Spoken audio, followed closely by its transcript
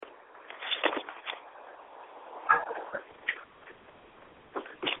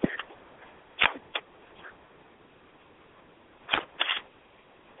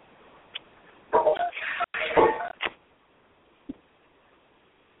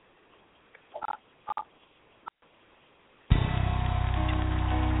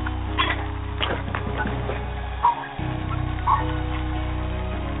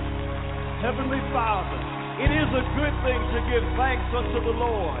to give thanks unto the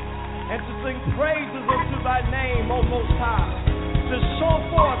Lord and to sing praises unto thy name, O Most High, to show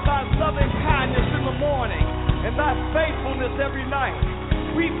forth thy loving kindness in the morning and thy faithfulness every night.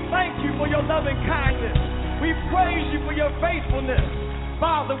 We thank you for your loving kindness. We praise you for your faithfulness.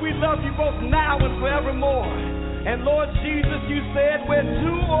 Father, we love you both now and forevermore. And Lord Jesus, you said, where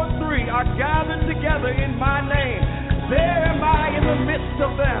two or three are gathered together in my name, there am I in the midst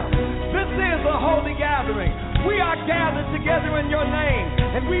of them. This is a holy gathering. We are gathered together in your name,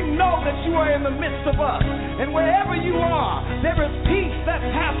 and we know that you are in the midst of us. And wherever you are, there is peace that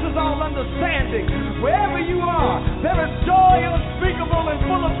passes all understanding. Wherever you are, there is joy unspeakable and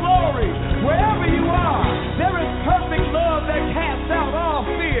full of glory. Wherever you are, there is perfect love that casts out all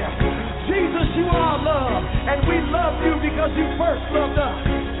fear. Jesus, you are love, and we love you because you first loved us.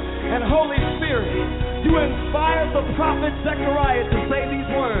 And Holy Spirit, you inspired the prophet Zechariah to say these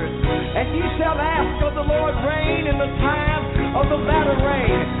words, and ye shall ask of the Lord rain in the time of the latter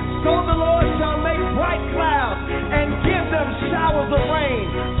rain. So the Lord shall make bright clouds and give them showers of rain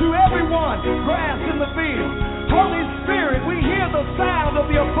to everyone, grass in the field. Holy Spirit, we hear the sound of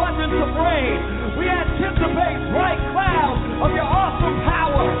the abundance of rain. We anticipate bright clouds of your awesome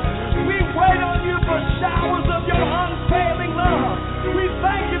power. We wait on you for showers of your unfailing love. We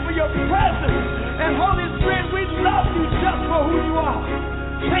thank you for your presence. And Holy Spirit, we love you just for who you are.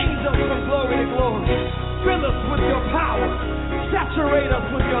 Change us from glory to glory. Fill us with your power. Saturate us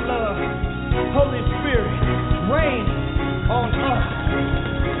with your love. Holy Spirit, reign on us.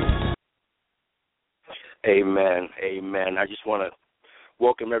 Amen. Amen. I just want to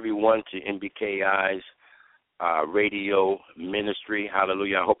welcome everyone to NBKI's radio ministry.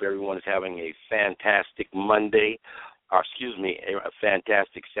 Hallelujah. I hope everyone is having a fantastic Monday. A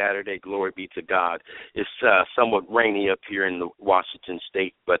fantastic Saturday. Glory be to God. It's somewhat rainy up here in the Washington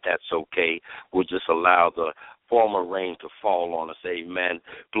State, but that's okay. We'll just allow the former rain to fall on us. Amen.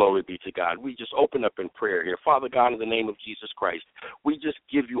 Glory be to God. We just open up in prayer here. Father God, in the name of Jesus Christ, we just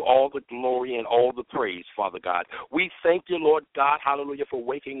give you all the glory and all the praise, Father God. We thank you, Lord God, hallelujah, for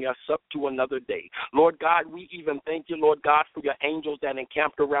waking us up to another day. Lord God, we even thank you, Lord God, for your angels that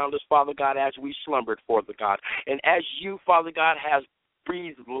encamped around us, Father God, as we slumbered, Father God. And as you, Father God, has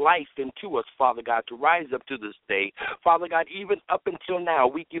breathe life into us, Father God, to rise up to this day. Father God, even up until now,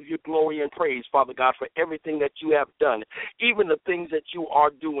 we give you glory and praise, Father God, for everything that you have done, even the things that you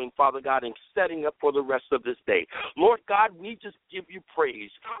are doing, Father God, and setting up for the rest of this day. Lord God, we just give you praise.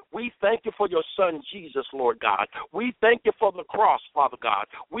 We thank you for your son, Jesus, Lord God. We thank you for the cross, Father God.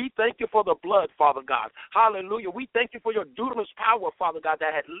 We thank you for the blood, Father God. Hallelujah. We thank you for your dunamis power, Father God,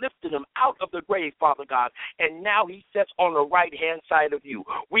 that had lifted him out of the grave, Father God, and now he sits on the right-hand side of you.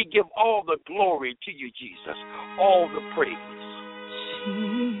 We give all the glory to you, Jesus, all the praise.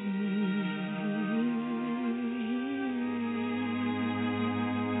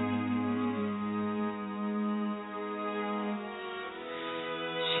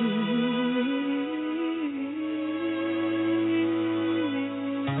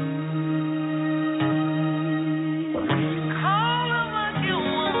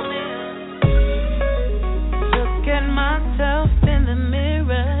 Myself in the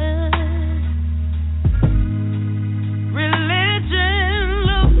mirror, relive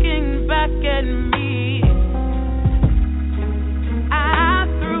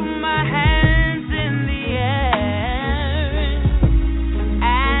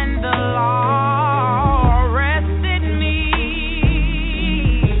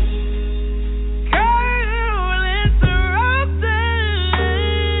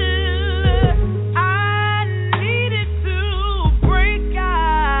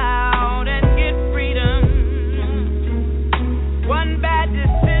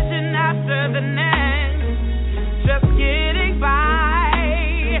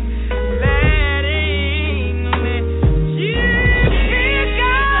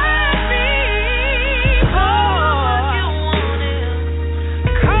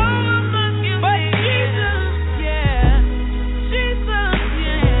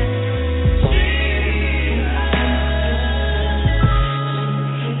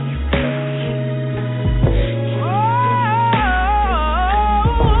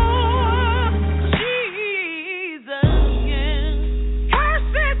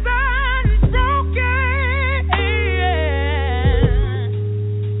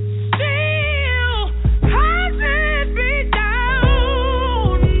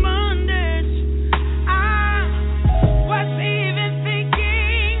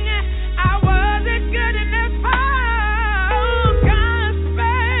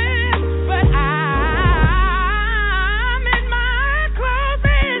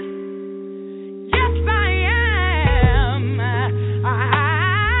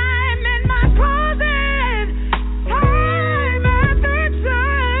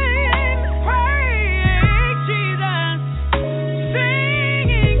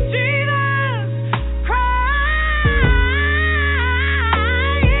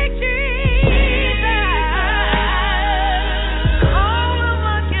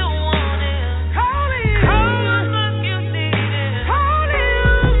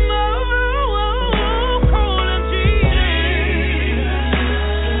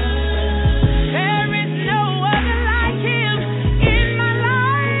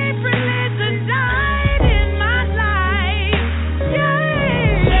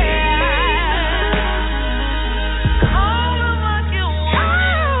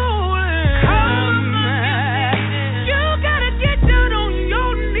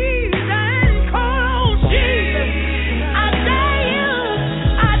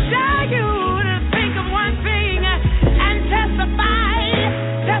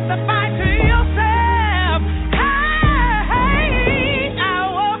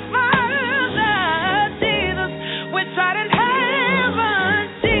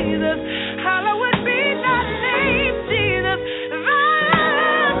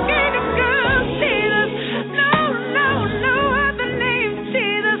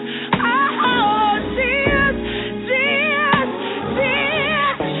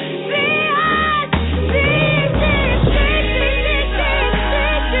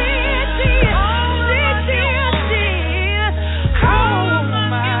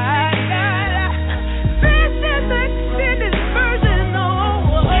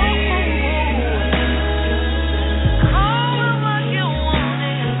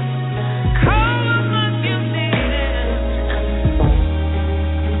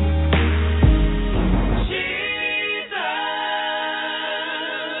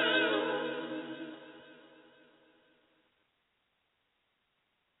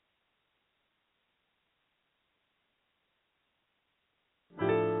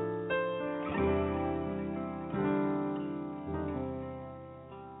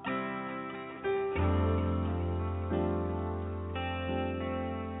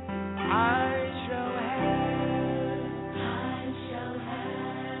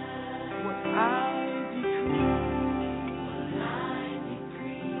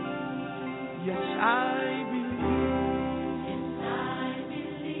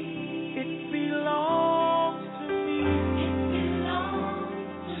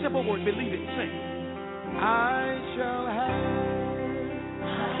word. Believe it. Sing. I shall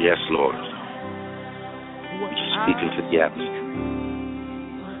have. Yes, Lord. Speak into the atmosphere.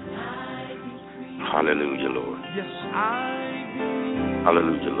 Hallelujah, Lord. Yes, I believe.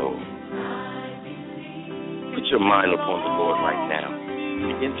 Hallelujah, Lord. Put your mind upon the Lord right now.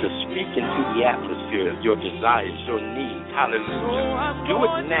 Begin to speak into the atmosphere of your desires, your needs. Hallelujah. Do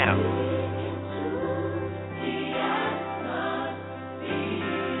it now.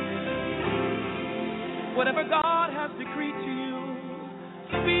 Whatever God has decreed to you,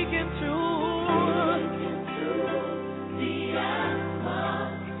 speak into the atmosphere.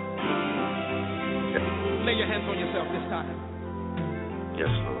 Lay your hands on yourself this time. Yes,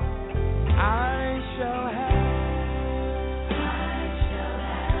 Lord. I shall have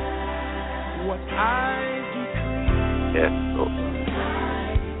what I decree. Yes, Lord.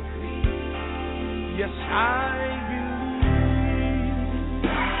 Yes, I believe.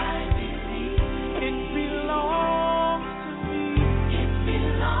 It belongs to me.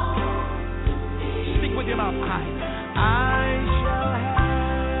 Speak with your mouth. I shall have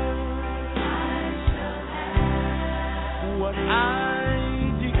what I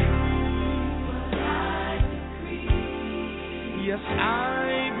decree. Yes,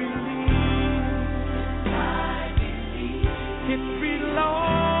 I believe. It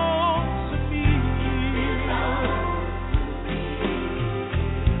belongs to me.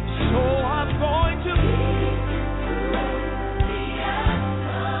 So I'm going to.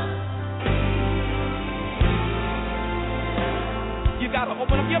 You got to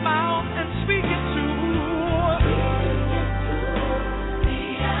open up your mouth and speak it to.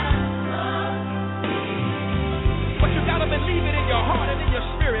 But you got to believe it in your heart and in your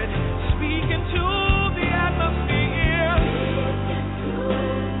spirit. Speak into the atmosphere.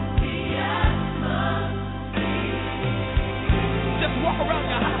 Just walk around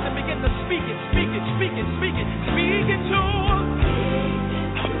your house and begin to speak it, speak it, speak it, speak it, speak it to.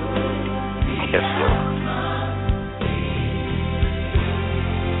 Yes, Lord.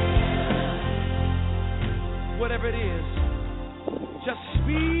 Whatever it is, just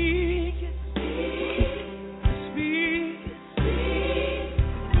speak it. Speak it.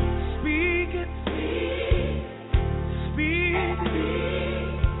 Speak it. Speak it.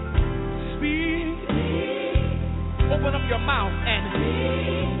 Speak it. Open up your mouth and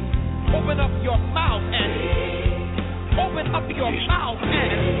open up your mouth and open up your mouth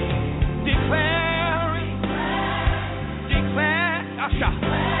and declare it. Declare.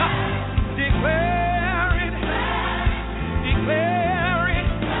 Declare. Declare it,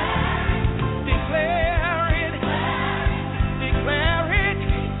 declare it, declare it,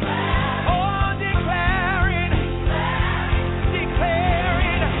 oh, declare it, declare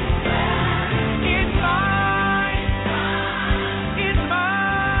it. It's mine, it's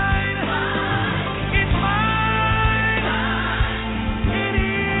mine, it's mine, it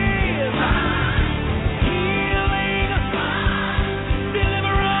is healing,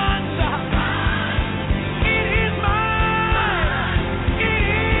 deliverance, it is mine.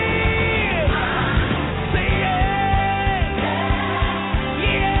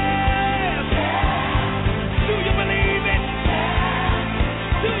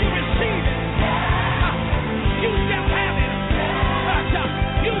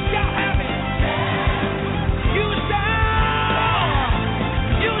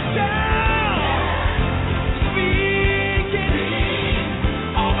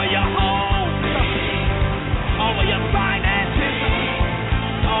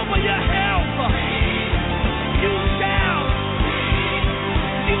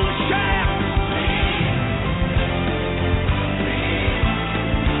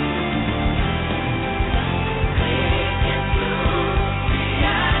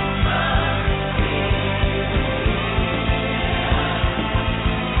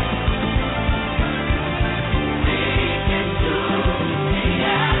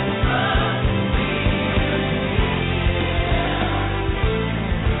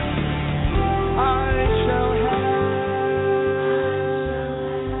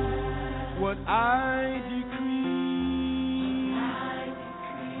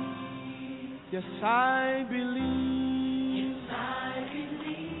 Yes, I believe. Yes, I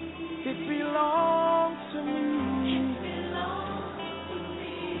believe. It belongs to me. It belongs to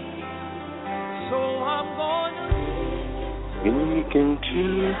me. So I'm going to speak into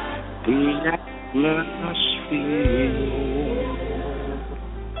the atmosphere.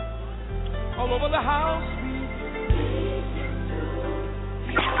 All over the house.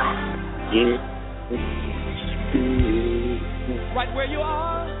 Yes. Right where you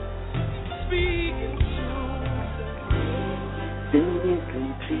are. Speak into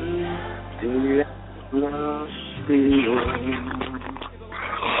the atmosphere.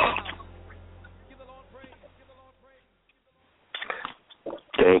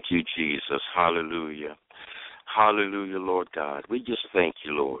 Thank you, Jesus. Hallelujah. Hallelujah, Lord God. We just thank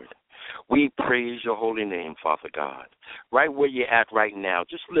you, Lord. We praise your holy name, Father God. Right where you're at right now,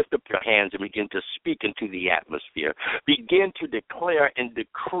 just lift up your hands and begin to speak into the atmosphere. Begin to declare and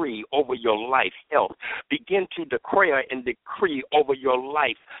decree over your life health. Begin to declare and decree over your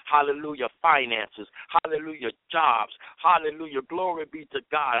life, hallelujah, finances, hallelujah, jobs, hallelujah, glory be to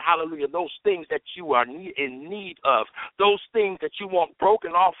God, hallelujah, those things that you are in need of, those things that you want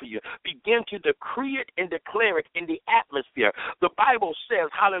broken off of you. Begin to decree it and declare it in the atmosphere. The Bible says,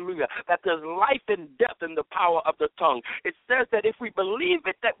 hallelujah, that there's life and death in the power of the tongue. It says that if we believe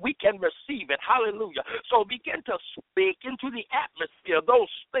it, that we can receive it. Hallelujah. So begin to speak into the atmosphere,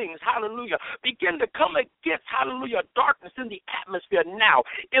 those things. Hallelujah. Begin to come against, hallelujah, darkness in the atmosphere now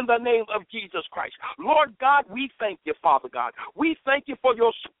in the name of Jesus Christ. Lord God, we thank you, Father God. We thank you for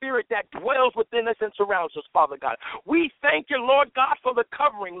your spirit that dwells within us and surrounds us, Father God. We thank you, Lord God, for the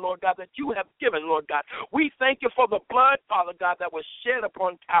covering, Lord God, that you have given, Lord God. We thank you for the blood, Father God, that was shed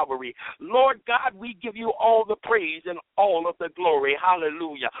upon Calvary. Lord God, we give you all the praise and all of the glory.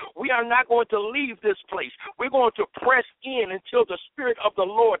 Hallelujah. We are not going to leave this place. We're going to press in until the Spirit of the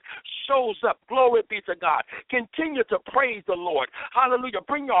Lord shows up. Glory be to God. Continue to praise the Lord. Hallelujah.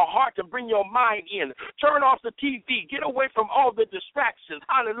 Bring your heart and bring your mind in. Turn off the TV. Get away from all the distractions.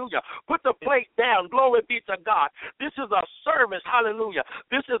 Hallelujah. Put the plate down. Glory be to God. This is a service. Hallelujah.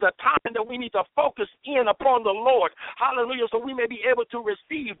 This is a time that we need to focus in upon the Lord. Hallelujah. So we may be able to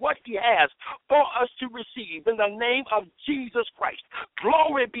receive what he has for us to receive in the name of Jesus Christ.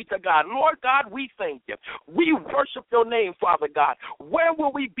 Glory be to God. Lord God, we thank you. We worship your name, Father God. Where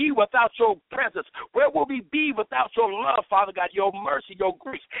will we be without your presence? Where will we be without your love, Father God, your mercy, your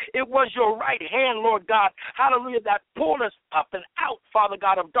grace? It was your right hand, Lord God, hallelujah, that pulled us up and out, Father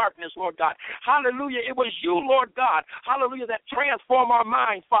God, of darkness, Lord God. Hallelujah. It was you, Lord God, hallelujah, that transformed our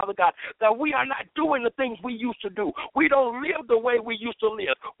minds, Father God, that we are not doing the things we used to do. We don't live the way we used to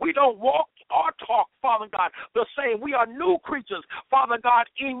live. We don't walk or talk, Father God, the same. We are new creatures, Father God,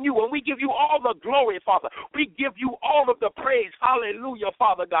 in you, and we give you all the glory, Father. We give you all of the praise. Hallelujah,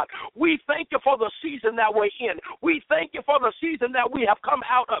 Father God. We thank you for the season that we're in. We thank you for the season that we have come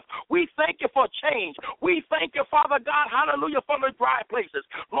out of. We thank you for change. We thank you, Father God, hallelujah, for the dry places.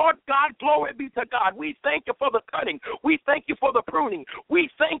 Lord God, glory be to God. We thank you for the cutting. We thank you for the pruning. We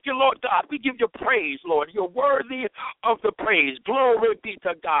thank you, Lord God. We give you praise, Lord. You're worthy of the praise. Glory be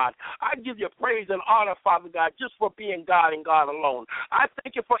to God. I give you praise and honor, Father God, just for being God and God alone. I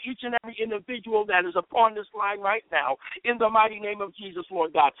thank you for each and every individual that is upon this line right now in the mighty name of Jesus,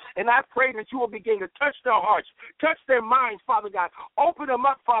 Lord God. And I pray that you will begin to touch their hearts, touch their minds, Father God. Open them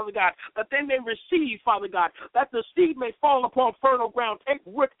up, Father God, that they may receive, Father God, that the seed may fall upon fertile ground, take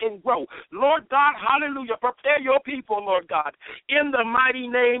root and grow. Lord God, hallelujah, prepare your people, Lord God, in the mighty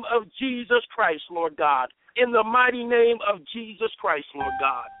name of Jesus Christ, Lord God. In the mighty name of Jesus Christ, Lord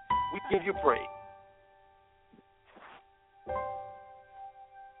God, we give you praise.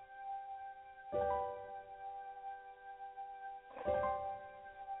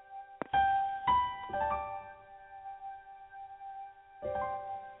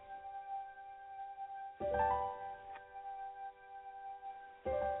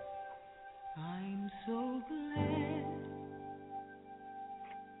 I'm so glad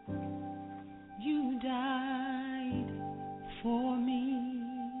you died for me.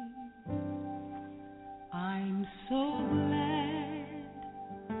 I'm so glad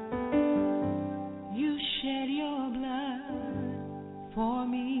you shed your blood for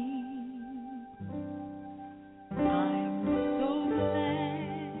me. I'm so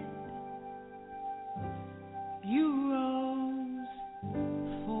glad you rose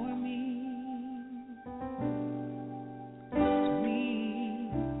for me.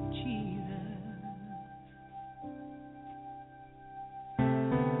 Sweet Jesus,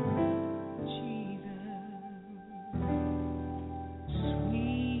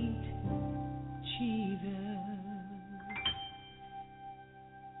 sweet Jesus,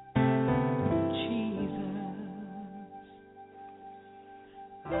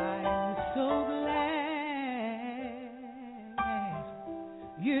 I'm so glad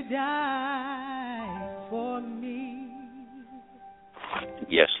you died for me.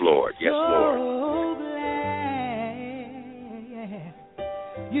 Yes, Lord. Yes, Lord. So glad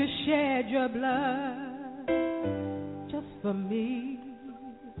you shed your blood just for me.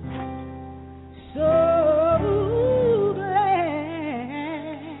 So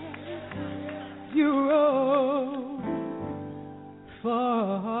glad you rose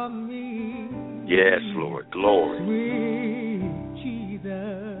for Yes, Lord. Glory. Sweet Jesus.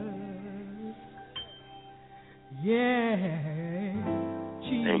 Yeah.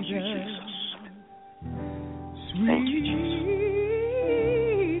 Jesus. Thank you, Jesus. Sweet Thank you, Jesus.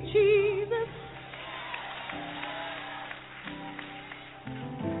 Jesus.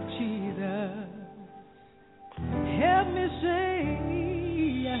 Jesus. Help me sing.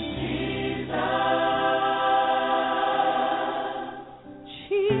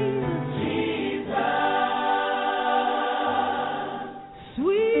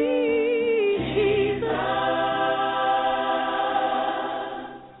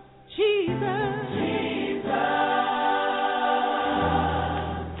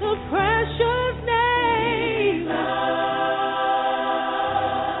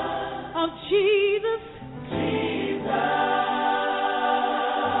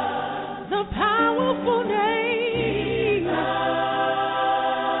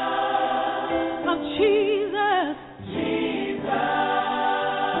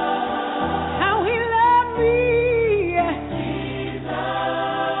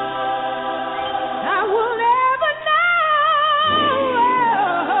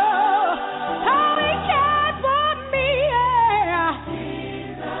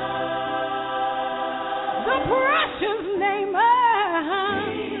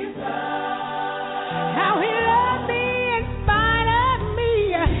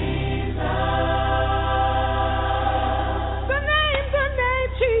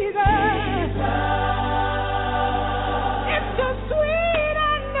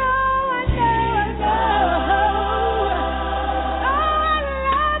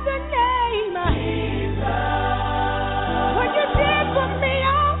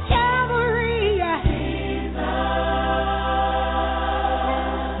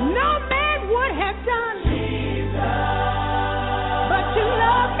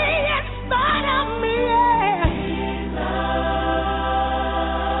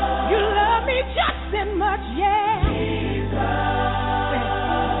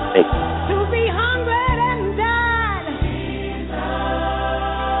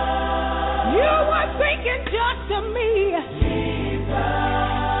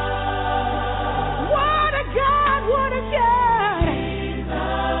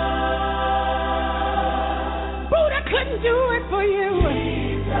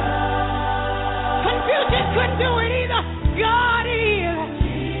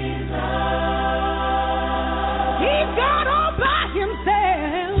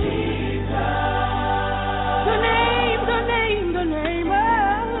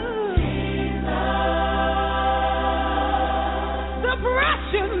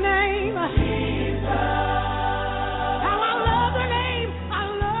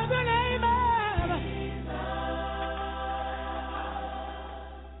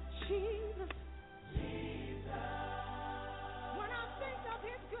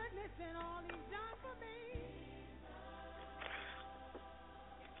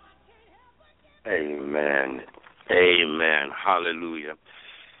 Amen. Amen. Hallelujah.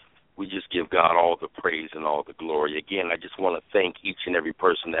 We just give God all the praise and all the glory. Again, I just want to thank each and every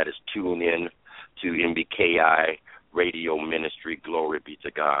person that is tuned in to MBKI Radio Ministry. Glory be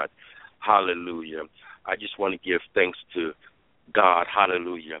to God. Hallelujah. I just want to give thanks to God.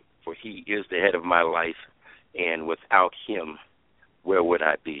 Hallelujah. For He is the head of my life, and without Him, where would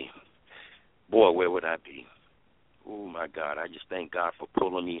I be? Boy, where would I be? Oh, my God, I just thank God for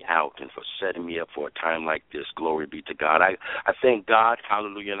pulling me out and for setting me up for a time like this. Glory be to God. I thank God,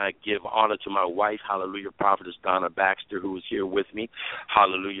 hallelujah, and I give honor to my wife, hallelujah, Prophetess Donna Baxter, who is here with me.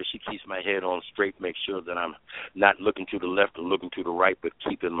 Hallelujah. She keeps my head on straight, makes sure that I'm not looking to the left or looking to the right, but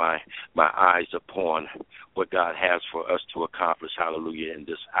keeping my eyes upon what God has for us to accomplish, hallelujah, in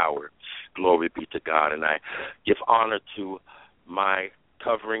this hour. Glory be to God. And I give honor to my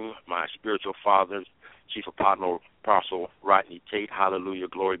covering, my spiritual fathers, Chief Apostle Rodney Tate, hallelujah,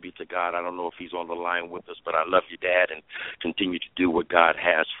 glory be to God. I don't know if he's on the line with us, but I love you, Dad, and continue to do what God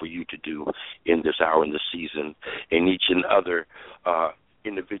has for you to do in this hour, in this season, and each and other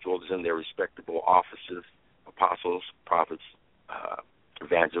individuals in their respectable offices, apostles, prophets,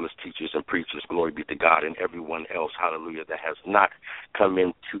 evangelists, teachers, and preachers, glory be to God, and everyone else, hallelujah, that has not come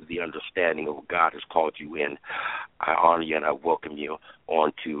into the understanding of what God has called you in. I honor you and I welcome you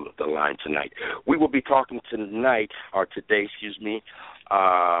onto the line tonight. We will be talking today,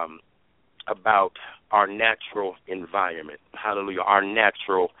 about our natural environment. Hallelujah, our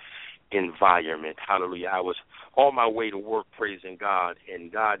natural environment. Hallelujah. I was on my way to work praising God,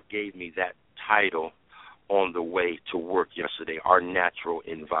 and God gave me that title on the way to work yesterday, our natural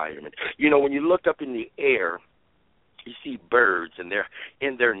environment. You know, when you look up in the air, You see birds, and they're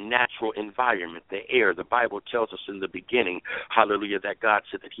in their natural environment, the air. The Bible tells us in the beginning, hallelujah, that God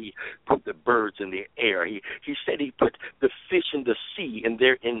said that he put the birds in the air. He said he put the fish in the sea in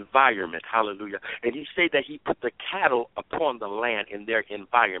their environment, hallelujah. And he said that he put the cattle upon the land in their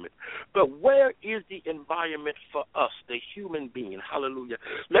environment. But where is the environment for us, the human being, hallelujah?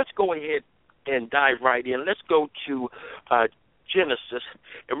 Let's go ahead and dive right in. Let's go to Genesis,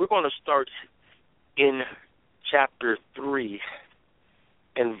 and we're going to start in chapter 3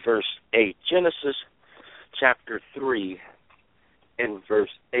 and verse 8. Genesis chapter 3 and verse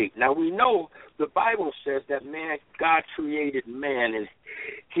 8. Now we know the Bible says that God created man, and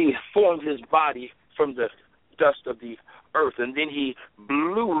he formed his body from the dust of the earth, and then he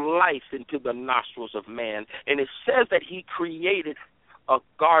blew life into the nostrils of man. And it says that he created a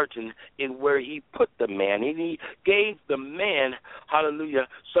garden in where he put the man, and he gave the man, hallelujah,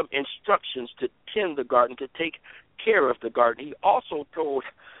 some instructions to tend the garden, to take care of the garden. He also told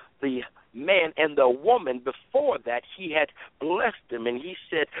the man and the woman before that he had blessed them, and he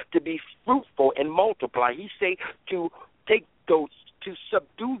said to be fruitful and multiply. He said to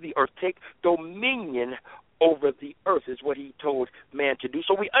subdue the earth, take dominion over the earth is what he told man to do.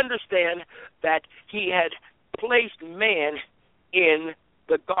 So we understand that he had placed man in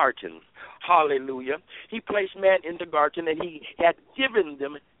the garden. Hallelujah. He placed man in the garden, and he had given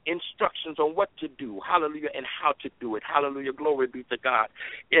them instructions on what to do. Hallelujah. And how to do it. Hallelujah. Glory be to God.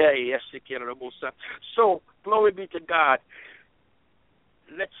 Yes. So, glory be to God.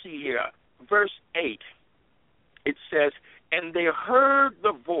 Let's see here. Verse 8. It says, and they heard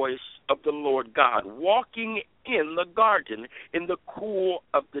the voice of the Lord God walking in the garden in the cool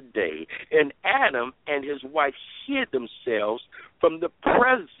of the day. And Adam and his wife hid themselves from the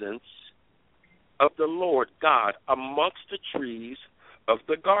presence of the Lord God amongst the trees of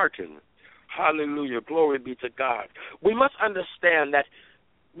the garden. Hallelujah. Glory be to God. We must understand that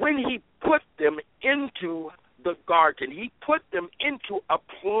when he put them into the garden, he put them into a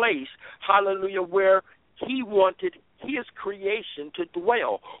place, hallelujah, where he wanted his creation to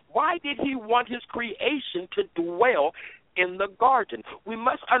dwell. Why did he want his creation to dwell in the garden? We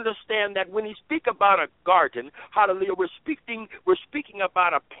must understand that when he speak about a garden, hallelujah, we're speaking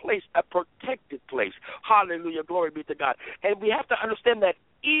about a place, a protected place. Hallelujah, glory be to God. And we have to understand that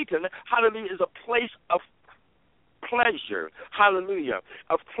Eden, hallelujah, is a place of pleasure, hallelujah,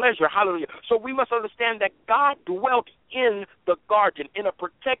 of pleasure, hallelujah. So we must understand that God dwelt in the garden, in a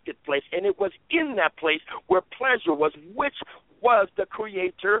protected place, and it was in that place where pleasure was, which was the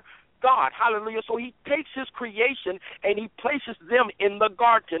Creator, God, hallelujah. So he takes his creation and he places them in the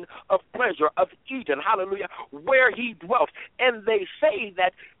garden of pleasure of Eden, hallelujah, where he dwelt. And they say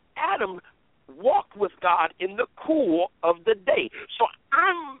that Adam walked with God in the cool of the day. So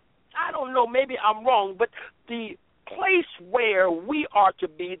I don't know, maybe I'm wrong, but the place where we are to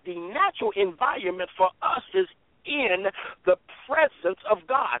be, the natural environment for us is in the presence of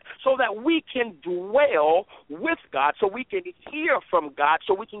God, so that we can dwell with God, so we can hear from God,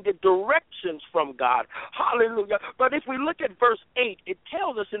 so we can get directions from God. Hallelujah. But if we look at verse 8, it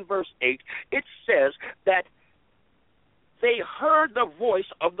tells us in verse 8, it says that they heard the voice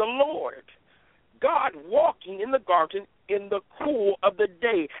of the Lord, God walking in the garden in the cool of the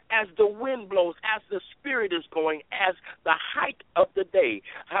day, as the wind blows, as the Spirit is going, as the height of the day.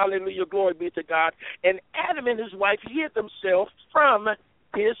 Hallelujah, glory be to God. And Adam and his wife hid themselves from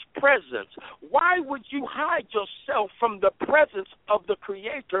his presence. Why would you hide yourself from the presence of the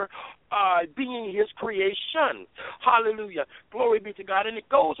Creator, being his creation? Hallelujah, glory be to God. And it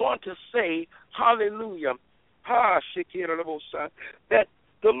goes on to say, hallelujah, that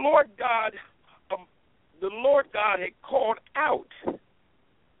the Lord God had called out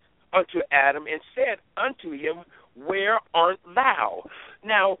unto Adam and said unto him, where art thou?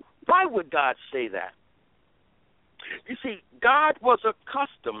 Now, why would God say that? You see, God was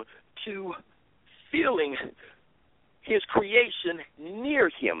accustomed to feeling his creation near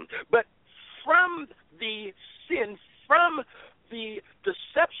him. But from the sin, from the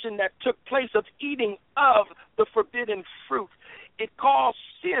deception that took place of eating of the forbidden fruit, it caused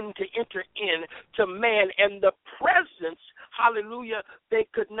sin to enter in to man, and the presence, hallelujah, they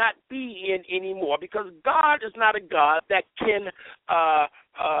could not be in anymore, because God is not a God that can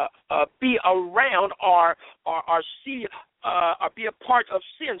be around or see or be a part of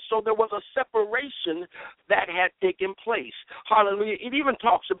sin. So there was a separation that had taken place. Hallelujah. It even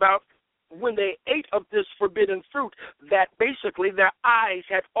talks about when they ate of this forbidden fruit, that basically their eyes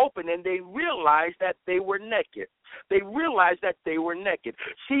had opened and they realized that they were naked. They realized that they were naked.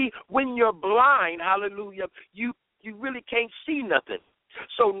 See, when you're blind, hallelujah, you really can't see nothing.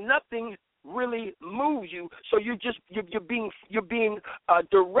 So nothing really moves you. So you're being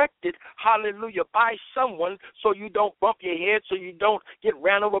directed, hallelujah, by someone, so you don't bump your head, so you don't get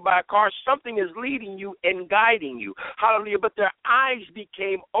ran over by a car. Something is leading you and guiding you, hallelujah. But their eyes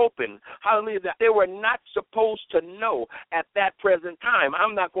became open, hallelujah, that they were not supposed to know at that present time.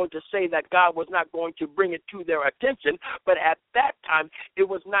 I'm not going to say that God was not going to bring it to their attention, but at that time it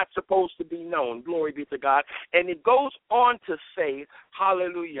was not supposed to be known. Glory be to God. And it goes on to say,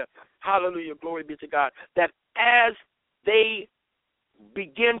 hallelujah, hallelujah, glory be to God, that as they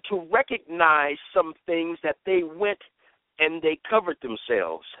begin to recognize some things, that they went and they covered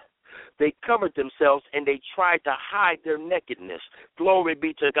themselves. They covered themselves and they tried to hide their nakedness. Glory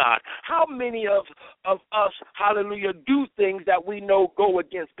be to God. How many of us, hallelujah, do things that we know go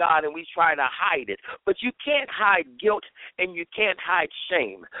against God and we try to hide it? But you can't hide guilt and you can't hide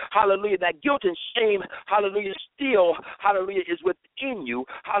shame. Hallelujah. That guilt and shame, hallelujah, still, hallelujah, is within you.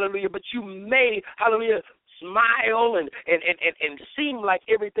 Hallelujah. But you may, hallelujah, smile and seem like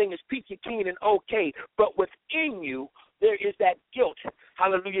everything is peachy keen and okay. But within you, there is that guilt,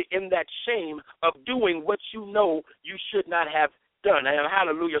 hallelujah, in that shame of doing what you know you should not have done.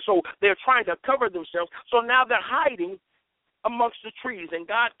 Hallelujah. So they're trying to cover themselves. So now they're hiding amongst the trees, and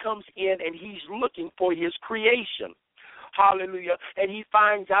God comes in and he's looking for his creation. Hallelujah. And he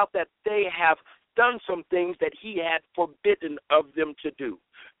finds out that they have done some things that he had forbidden of them to do.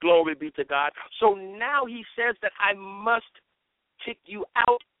 Glory be to God. So now he says that I must kick you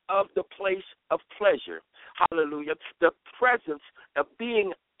out of the place of pleasure. Hallelujah. The presence of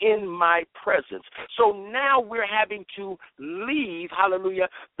being in my presence. So now we're having to leave, hallelujah,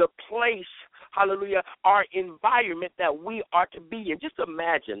 the place, hallelujah, our environment that we are to be in. Just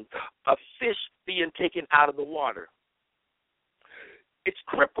imagine a fish being taken out of the water. It's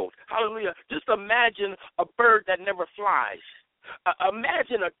crippled. Hallelujah. Just imagine a bird that never flies.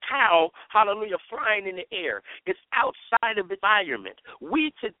 Imagine a cow, hallelujah, flying in the air. It's outside of the environment.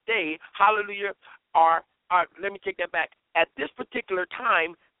 We today, hallelujah, are let me take that back. At this particular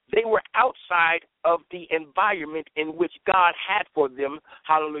time, they were outside of the environment in which God had for them,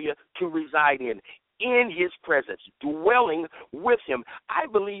 hallelujah, to reside in his presence, dwelling with him. I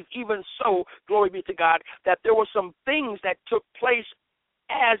believe even so, glory be to God, that there were some things that took place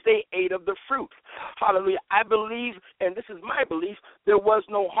as they ate of the fruit. Hallelujah. I believe, and this is my belief, there was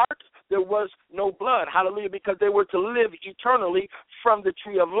no heart, there was no blood. Hallelujah. Because they were to live eternally from the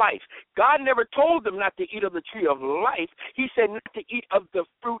tree of life. God never told them not to eat of the tree of life. He said not to eat of the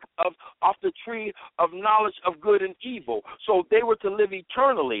fruit off the tree of knowledge of good and evil. So they were to live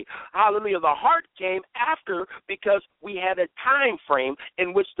eternally. Hallelujah. The heart came after, because we had a time frame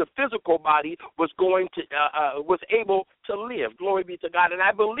in which the physical body was going to was able to live. Glory be to God. And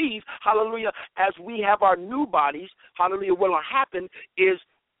I believe, hallelujah, as we have our new bodies, hallelujah, what will happen is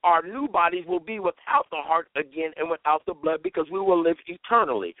our new bodies will be without the heart again and without the blood, because we will live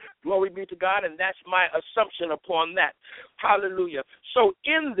eternally. Glory be to God, and that's my assumption upon that. Hallelujah. So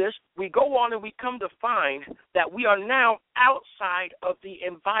in this, we go on and we come to find that we are now outside of the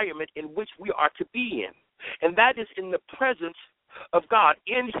environment in which we are to be in, and that is in the presence of God,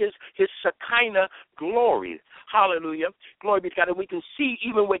 in his Shekinah glory. Hallelujah. Glory be to God. And we can see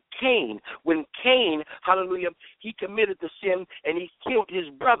even with Cain, when Cain, hallelujah, he committed the sin and he killed his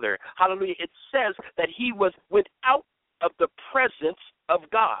brother. Hallelujah. It says that he was without of the presence of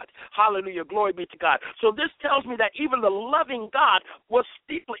God. Hallelujah. Glory be to God. So this tells me that even the loving God was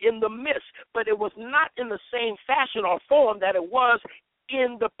still in the midst, but it was not in the same fashion or form that it was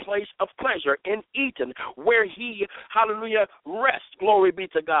in the place of pleasure in Eden, where he, hallelujah, rests. Glory be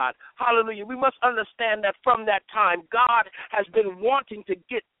to God. Hallelujah. We must understand that from that time, God has been wanting to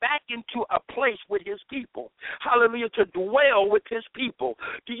get back into a place with his people. Hallelujah. To dwell with his people.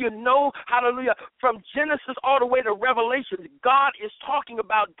 Do you know, hallelujah, from Genesis all the way to Revelation, God is talking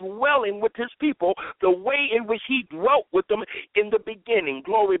about dwelling with his people the way in which he dwelt with them in the beginning.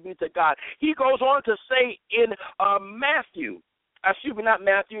 Glory be to God. He goes on to say in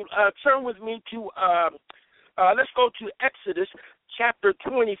turn with me to, let's go to Exodus chapter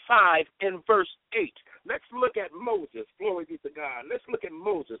 25 and verse 8. Let's look at Moses. Glory be to God. Let's look at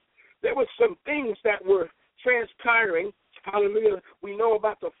Moses. There were some things that were transpiring. Hallelujah. We know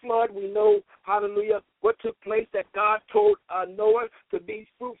about the flood. We know, hallelujah, what took place, that God told Noah to be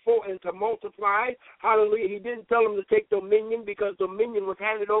fruitful and to multiply. Hallelujah. He didn't tell him to take dominion, because dominion was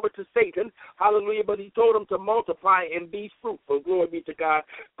handed over to Satan. Hallelujah. But he told him to multiply and be fruitful. Glory be to God.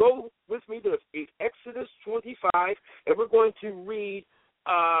 Go with me to Exodus 25, and we're going to read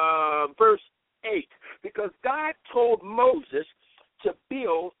verse 8, because God told Moses to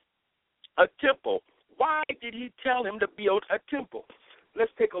build a temple. Why did he tell him to build a temple? Let's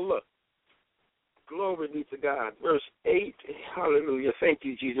take a look. Glory be to God. Verse 8. Hallelujah. Thank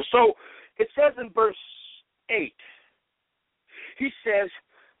you, Jesus. So it says in verse 8, he says,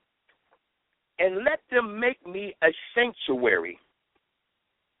 and let them make me a sanctuary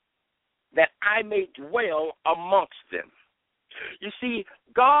that I may dwell amongst them. You see,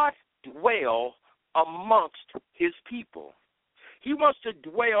 God dwell amongst his people. He wants to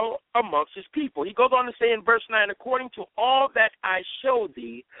dwell amongst his people. He goes on to say in verse 9, according to all that I show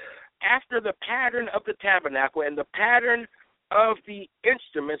thee, after the pattern of the tabernacle and the pattern of the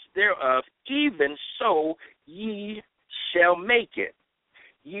instruments thereof, even so ye shall make it.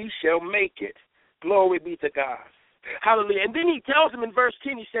 Ye shall make it. Glory be to God. Hallelujah. And then he tells them in verse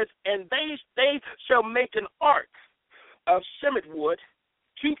 10, he says, and they shall make an ark of cinnamon wood,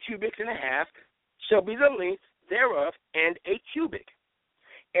 2 cubits and a half, shall be the length thereof, and a cubit,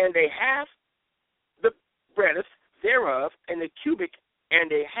 and a half the breadth thereof, and a cubit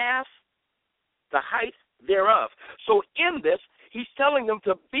and a half the height thereof. So in this, he's telling them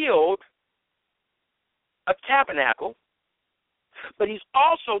to build a tabernacle, but he's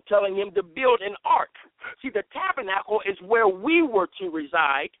also telling him to build an ark. See, the tabernacle is where we were to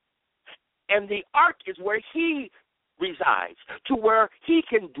reside, and the ark is where he resides, to where he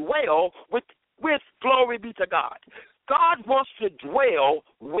can dwell with glory be to God. God wants to dwell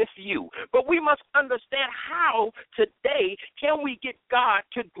with you, but we must understand how today can we get God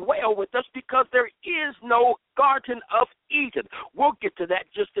to dwell with us, because there is no Garden of Eden. We'll get to that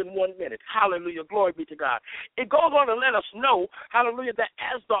just in 1 minute. Hallelujah. Glory be to God. It goes on to let us know, hallelujah, that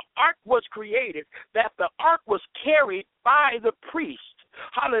as the ark was created, that the ark was carried by the priest.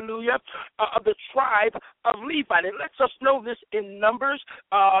 Hallelujah, of the tribe of Levi. It lets us know this in Numbers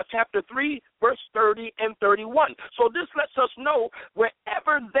chapter 3, verse 30 and 31. So this lets us know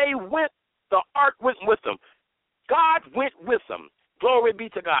wherever they went, the ark went with them. God went with them. Glory be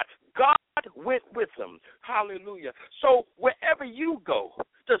to God. God went with them. Hallelujah. So wherever you go,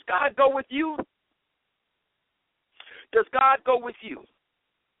 does God go with you? Does God go with you?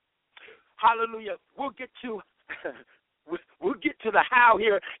 Hallelujah. We'll get to the how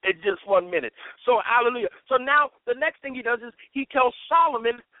here in just 1 minute. So, hallelujah. So now the next thing he does is he tells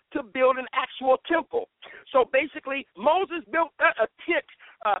Solomon to build an actual temple. So basically, Moses built a tent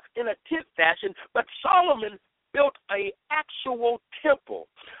in a tent fashion, but Solomon built an actual temple.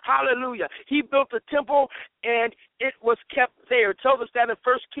 Hallelujah. He built a temple, and it was kept there. It tells us that in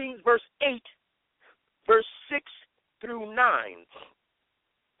 1 Kings, verse 8, verse 6 through 9.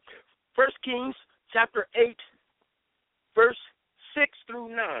 1 Kings, chapter 8, verse 6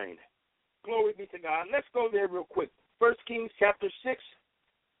 through 9. Glory be to God. Let's go there real quick. 1 Kings chapter 6,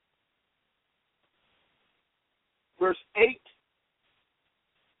 verse 8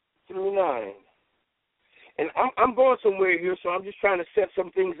 through 9. And I'm going somewhere here, so I'm just trying to set some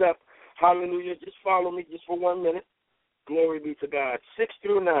things up. Hallelujah. Just follow me just for 1 minute. Glory be to God. 6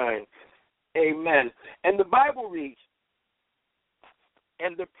 through 9. Amen. And the Bible reads,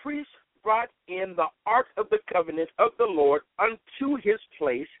 and the priest brought in the ark of the covenant of the Lord unto his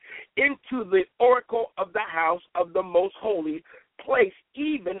place, into the oracle of the house of the most holy place,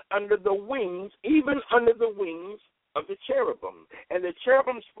 even under the wings of the cherubim. And the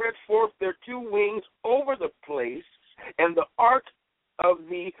cherubim spread forth their 2 wings over the place, and the ark of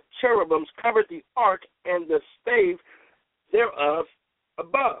the cherubims covered the ark and the stave thereof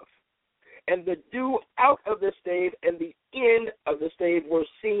above. And the dew out of the stave and the end of the stave were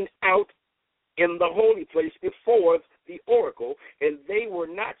seen out in the holy place before the oracle, and they were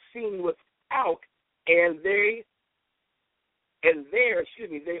not seen without, and they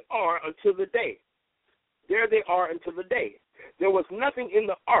are until the day. There they are until the day. There was nothing in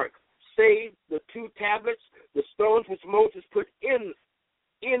the ark save the 2 tablets, the stones which Moses put in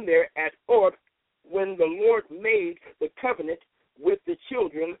there at Orb when the Lord made the covenant with the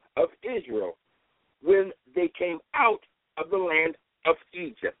children of Israel when they came out of the land of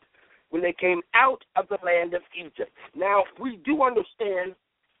Egypt. When they came out of the land of Egypt. Now, we do understand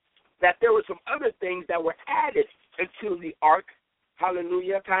that there were some other things that were added into the ark.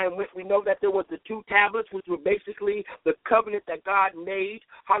 Hallelujah. We know that there was the 2 tablets, which were basically the covenant that God made,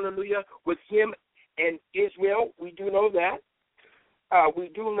 hallelujah, with him and Israel. We do know that. We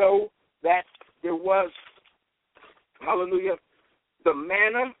do know that there was, hallelujah, the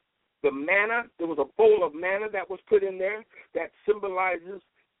manna. There was a bowl of manna that was put in there that symbolizes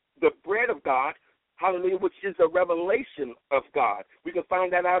the bread of God, hallelujah, which is a revelation of God. We can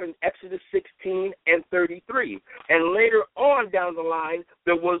find that out in Exodus 16 and 33. And later on down the line,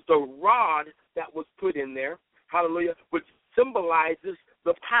 there was the rod that was put in there, hallelujah, which symbolizes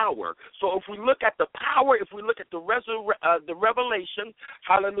the power. So if we look at the power, if we look at the revelation,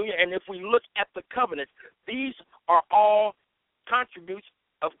 hallelujah, and if we look at the covenant, these are all contributes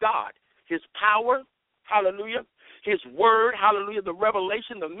of God. His power, hallelujah, his word, hallelujah, the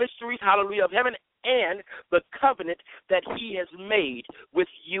revelation, the mysteries, hallelujah, of heaven, and the covenant that he has made with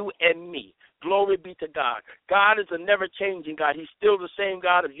you and me. Glory be to God. God is a never-changing God. He's still the same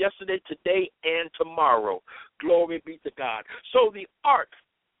God of yesterday, today, and tomorrow. Glory be to God. So the ark,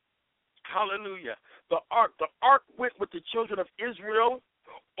 hallelujah, the ark went with the children of Israel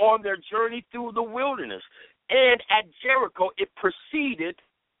on their journey through the wilderness. And at Jericho, it preceded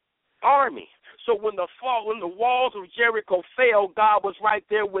army. So when the walls of Jericho fell, God was right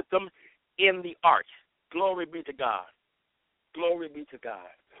there with them in the ark. Glory be to God. Glory be to God.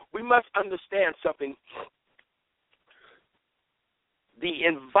 We must understand something. The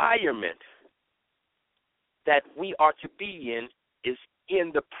environment that we are to be in is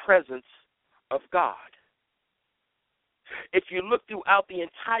in the presence of God. If you look throughout the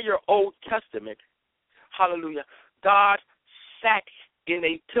entire Old Testament, hallelujah, God sat in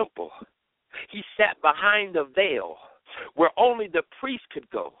a temple. He sat behind a veil where only the priest could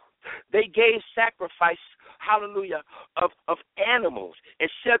go. They gave sacrifice, hallelujah, of animals and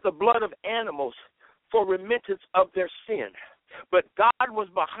shed the blood of animals for remittance of their sin. But God was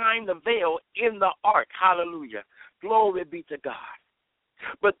behind the veil in the ark, hallelujah. Glory be to God.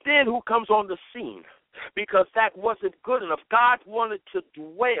 But then who comes on the scene? Because that wasn't good enough. God wanted to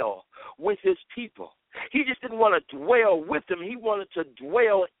dwell with his people. He just didn't want to dwell with them. He wanted to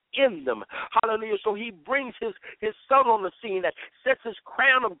dwell in them. Hallelujah. So he brings his son on the scene that sets his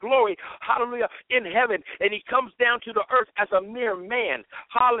crown of glory, hallelujah, in heaven, and he comes down to the earth as a mere man.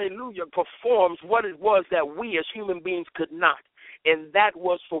 Hallelujah. Performs what it was that we as human beings could not. And that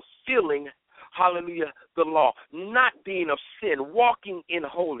was fulfilling, hallelujah, the law, not being of sin, walking in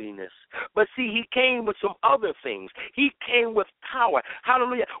holiness. But see, he came with some other things. He came with power.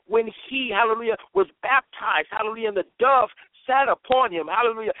 Hallelujah. When he, hallelujah, was baptized, hallelujah, and the dove sat upon him,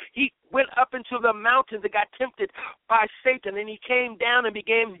 hallelujah, he went up into the mountains and got tempted by Satan, and he came down and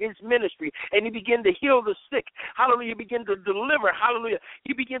began his ministry, and he began to heal the sick, hallelujah, he began to deliver, hallelujah,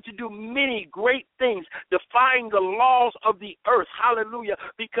 he began to do many great things, defying the laws of the earth, hallelujah,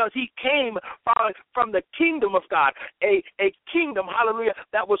 because he came from the kingdom of God, a kingdom, hallelujah,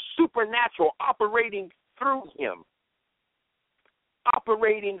 that was supernatural, operating through him.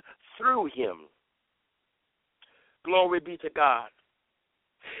 Glory be to God.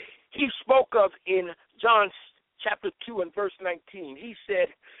 He spoke of in John chapter 2 and verse 19. He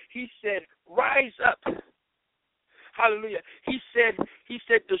said, rise up. Hallelujah. He said,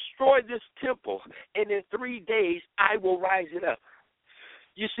 destroy this temple, and in 3 days I will rise it up.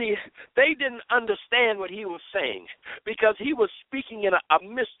 You see, they didn't understand what he was saying because he was speaking in a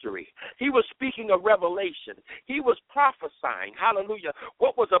mystery. He was speaking a revelation. He was prophesying, hallelujah,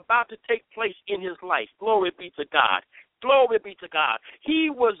 what was about to take place in his life. Glory be to God. Glory be to God. He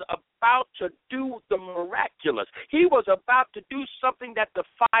was about to do the miraculous. He was about to do something that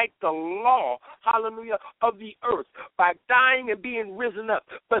defied the law, hallelujah, of the earth by dying and being risen up.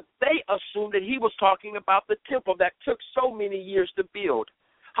 But they assumed that he was talking about the temple that took so many years to build.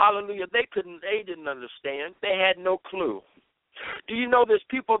 Hallelujah. They didn't understand. They had no clue. Do you know there's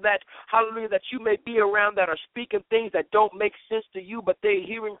people that, hallelujah, that you may be around that are speaking things that don't make sense to you, but they're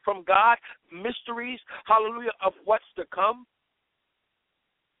hearing from God, mysteries, hallelujah, of what's to come?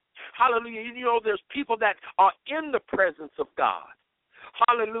 Hallelujah. You know there's people that are in the presence of God.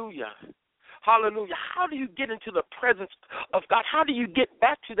 Hallelujah. Hallelujah. How do you get into the presence of God? How do you get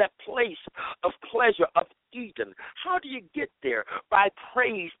back to that place of pleasure, of Eden? How do you get there? By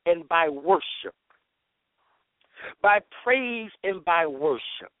praise and by worship. By praise and by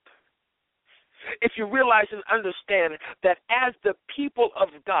worship. If you realize and understand that as the people of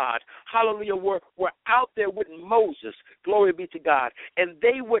God, hallelujah, were out there with Moses, glory be to God, and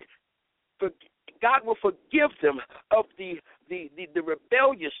God will forgive them of the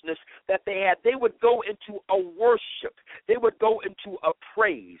rebelliousness that they had. They would go into a worship. They would go into a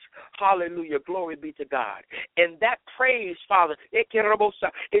praise. Hallelujah. Glory be to God. And that praise, Father, it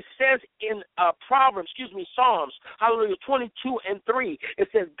says in Psalms, hallelujah, 22:3, it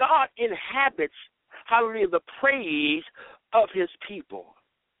says, God inhabits, hallelujah, the praise of his people.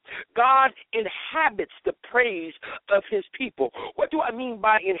 God inhabits the praise of his people. What do I mean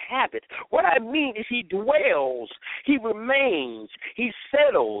by inhabit? What I mean is he dwells, he remains, he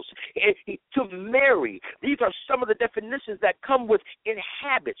settles, to marry. These are some of the definitions that come with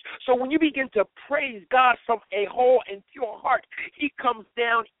inhabits. So when you begin to praise God from a whole and pure heart, he comes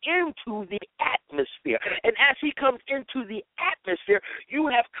down into the atmosphere. And as he comes into the atmosphere, you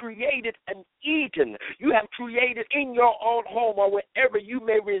have created an Eden. You have created in your own home or wherever you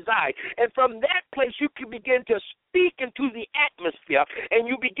may reside. And from that place, you can begin to speak into the atmosphere, and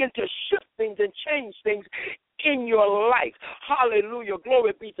you begin to shift things and change things in your life. Hallelujah.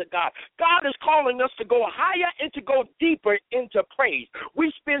 Glory be to God. God is calling us to go higher and to go deeper into praise.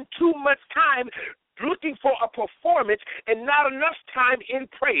 We spend too much time looking for a performance and not enough time in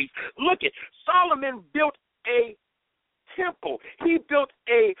praise. Look at Solomon built a temple. He built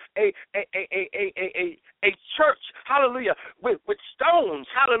a church, hallelujah, with stones,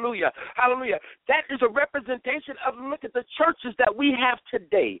 hallelujah, hallelujah. That is a representation of, look at the churches that we have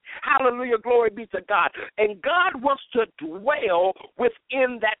today. Hallelujah, glory be to God. And God wants to dwell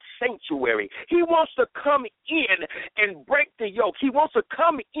within that sanctuary. He wants to come in and break the yoke. He wants to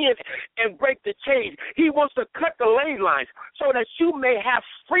come in and break the chains. He wants to cut the lane lines so that you may have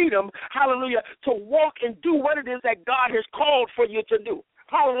freedom, hallelujah, to walk and do what it is that God has called for you to do.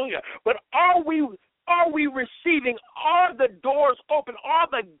 Hallelujah. But are we receiving? Are the doors open? Are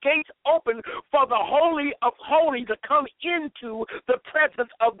the gates open for the Holy of Holies to come into the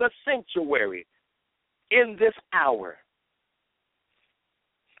presence of the sanctuary in this hour?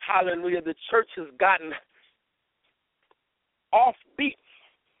 Hallelujah. The church has gotten offbeat.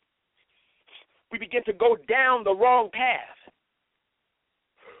 We begin to go down the wrong path.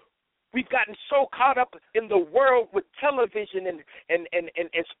 We've gotten so caught up in the world with television and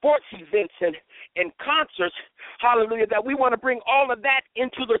sports events and concerts, hallelujah, that we want to bring all of that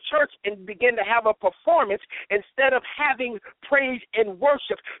into the church and begin to have a performance instead of having praise and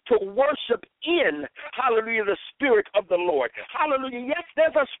worship, to worship in, hallelujah, the Spirit of the Lord. Hallelujah. Yes,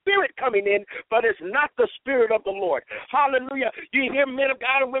 there's a spirit coming in, but it's not the Spirit of the Lord. Hallelujah. You hear men of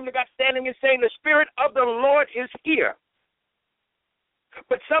God and women of God standing and saying, the Spirit of the Lord is here.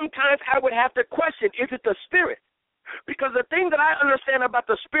 But sometimes I would have to question, is it the Spirit? Because the thing that I understand about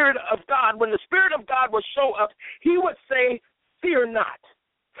the Spirit of God, when the Spirit of God would show up, he would say, fear not.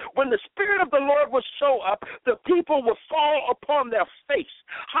 When the Spirit of the Lord would show up, the people would fall upon their face.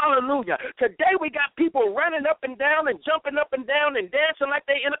 Hallelujah. Today we got people running up and down and jumping up and down and dancing like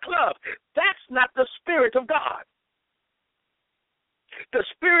they're in a club. That's not the Spirit of God. The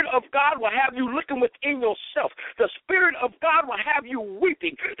Spirit of God will have you looking within yourself. The Spirit of God will have you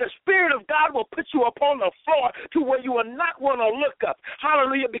weeping. The Spirit of God will put you upon the floor to where you will not want to look up.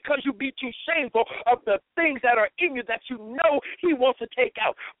 Hallelujah, because you be too shameful of the things that are in you that you know he wants to take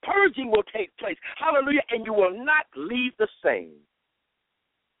out. Purging will take place. Hallelujah, and you will not leave the same.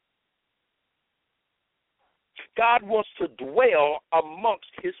 God wants to dwell amongst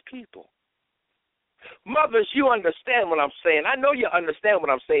his people. Mothers, you understand what I'm saying. I know you understand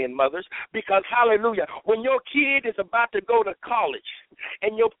what I'm saying, mothers, because, hallelujah, when your kid is about to go to college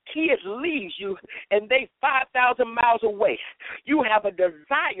and your kid leaves you and they 5,000 miles away, you have a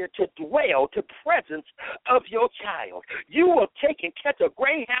desire to dwell to presence of your child. You will take and catch a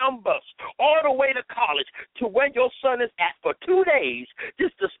Greyhound bus all the way to college to where your son is at for 2 days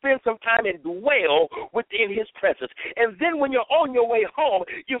just to spend some time and dwell within his presence. And then when you're on your way home,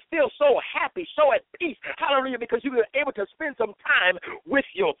 you feel so happy, so at peace. Hallelujah, because you were able to spend some time with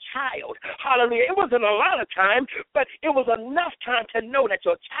your child. Hallelujah. It wasn't a lot of time, but it was enough time to know that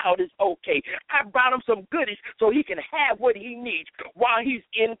your child is okay. I brought him some goodies so he can have what he needs while he's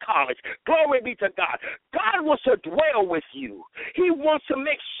in college. Glory be to God. God wants to dwell with you. He wants to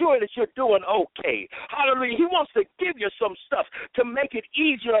make sure that you're doing okay. Hallelujah. He wants to give you some stuff to make it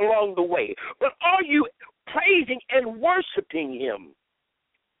easier along the way. But are you praising and worshiping him?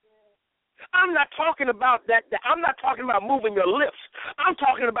 I'm not talking about that. I'm not talking about moving your lips. I'm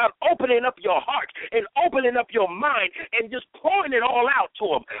talking about opening up your heart and opening up your mind and just pouring it all out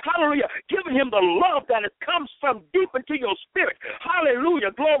to him. Hallelujah. Giving him the love that it comes from deep into your spirit.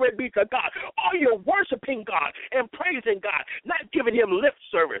 Hallelujah. Glory be to God. Are you worshiping God and praising God, not giving him lip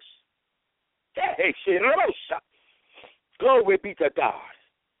service? Glory be to God.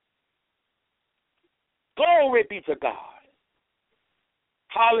 Glory be to God.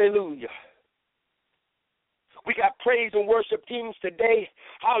 Hallelujah. We got praise and worship teams today,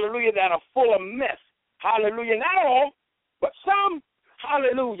 hallelujah, that are full of mess. Hallelujah. Not all, but some.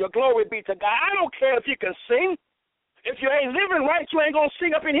 Hallelujah. Glory be to God. I don't care if you can sing. If you ain't living right, you ain't going to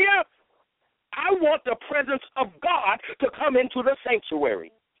sing up in here. I want the presence of God to come into the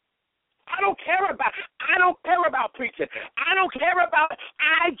sanctuary. I don't care about preaching. I don't care about,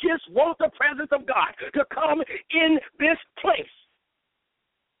 I just want the presence of God to come in this place.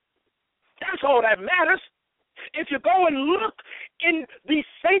 That's all that matters. If you go and look in the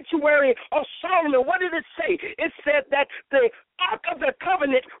sanctuary of Solomon, what did it say? It said that the Ark of the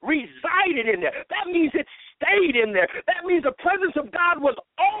Covenant resided in there. That means it stayed in there. That means the presence of God was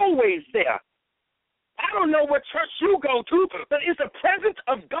always there. I don't know what church you go to, but is the presence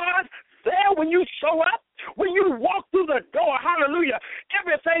of God there when you show up? When you walk through the door, hallelujah,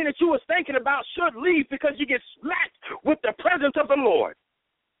 everything that you was thinking about should leave because you get smacked with the presence of the Lord.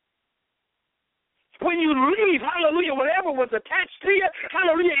 When you leave, hallelujah, whatever was attached to you,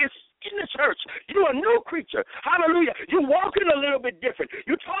 hallelujah, it's in the church. You're a new creature. Hallelujah. You're walking a little bit different.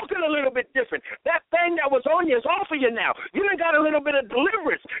 You're talking a little bit different. That thing that was on you is off of you now. You done got a little bit of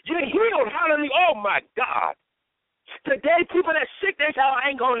deliverance. You're healed. Hallelujah. Oh, my God. Today, people that sick, they say, oh, I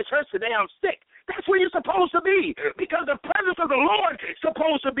ain't going to church today. I'm sick. That's where you're supposed to be, because the presence of the Lord is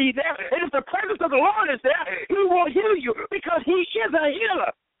supposed to be there. And if the presence of the Lord is there, he will heal you, because he is a healer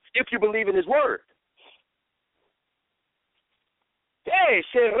if you believe in his word. Hey,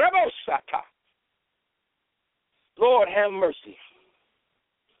 Lord, have mercy.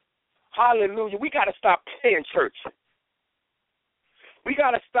 Hallelujah. We got to stop playing church. We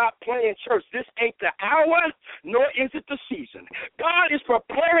got to stop playing church. This ain't the hour, nor is it the season. God is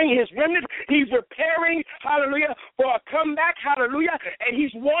preparing his remnant. He's preparing, hallelujah, for a comeback, hallelujah, and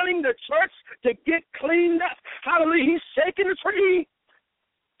he's wanting the church to get cleaned up. Hallelujah. He's shaking the tree.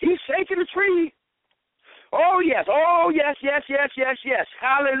 He's shaking the tree. Oh, yes. Oh, yes, yes, yes, yes, yes.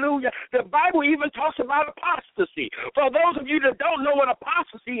 Hallelujah. The Bible even talks about apostasy. For those of you that don't know what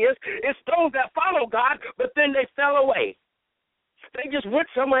apostasy is, it's those that follow God, but then they fell away. They just went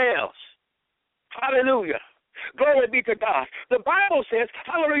somewhere else. Hallelujah. Glory be to God. The Bible says,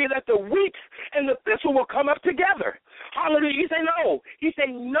 hallelujah, that the wheat and the thistle will come up together. Hallelujah. He say no. He say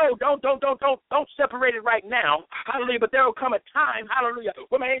no. Don't separate it right now. Hallelujah. But there will come a time, hallelujah,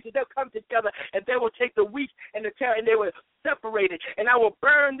 where my angels, they'll come together and they will take the wheat and the tare and they will separate it. And I will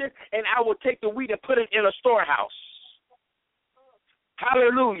burn it and I will take the wheat and put it in a storehouse.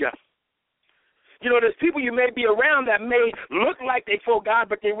 Hallelujah. You know, there's people you may be around that may look like they for God,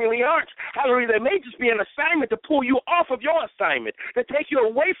 but they really aren't. Hallelujah. They may just be an assignment to pull you off of your assignment, to take you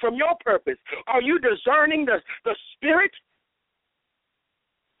away from your purpose. Are you discerning the spirit?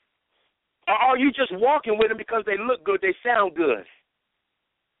 Or are you just walking with them because they look good, they sound good?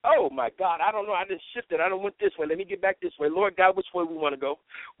 Oh, my God, I don't know. I just shifted. I don't went this way. Let me get back this way. Lord God, which way we want to go?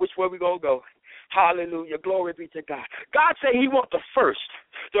 Which way we going to go? Hallelujah. Glory be to God. God said he wants the first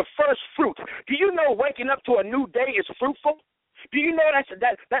fruit. Do you know waking up to a new day is fruitful? Do you know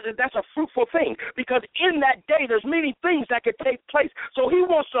that's a fruitful thing? Because in that day, there's many things that could take place. So he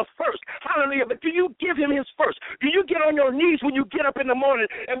wants the first. Hallelujah. But do you give him his first? Do you get on your knees when you get up in the morning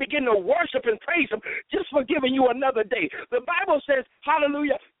and begin to worship and praise him just for giving you another day? The Bible says,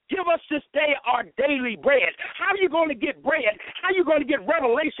 hallelujah, give us this day our daily bread. How are you going to get bread? How are you going to get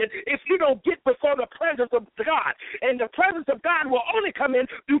revelation if you don't get before the presence of God? And the presence of God will only come in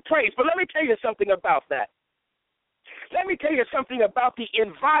through praise. But let me tell you something about that. Let me tell you something about the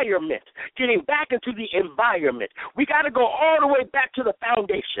environment, getting back into the environment. We got to go all the way back to the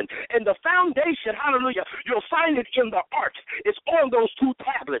foundation. And the foundation, hallelujah, you'll find it in the ark. It's on those 2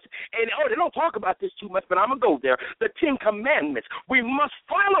 tablets. And, they don't talk about this too much, but I'm going to go there. The 10 commandments. We must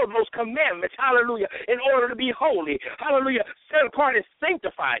follow those commandments, hallelujah, in order to be holy. Hallelujah, set apart and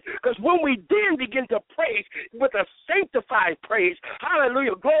sanctified. Because when we then begin to praise with a sanctified praise,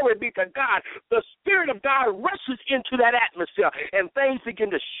 hallelujah, glory be to God, the Spirit of God rushes into that atmosphere and things begin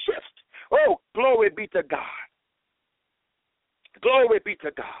to shift. Oh, glory be to God. Glory be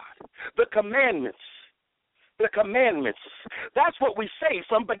to God. The commandments. That's what we say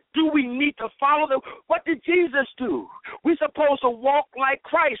from, but do we need to follow them? What did Jesus do? We're supposed to walk like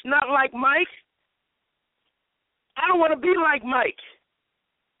Christ, not like Mike. I don't want to be like Mike.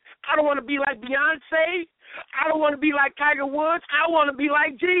 I don't want to be like Beyonce. I don't want to be like Tiger Woods. I want to be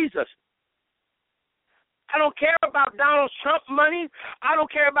like Jesus. I don't care about Donald Trump money. I don't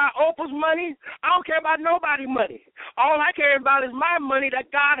care about Oprah's money. I don't care about nobody's money. All I care about is my money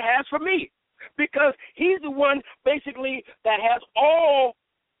that God has for me, because he's the one basically that has all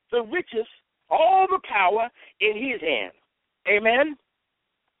the riches, all the power in his hand. Amen?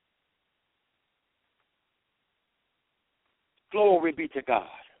 Glory be to God.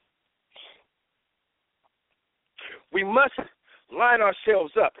 We must line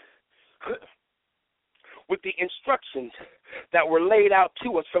ourselves up with the instructions that were laid out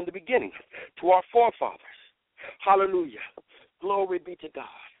to us from the beginning, to our forefathers. Hallelujah. Glory be to God.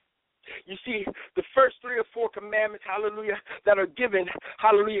 You see, the first 3 or 4 commandments, hallelujah, that are given,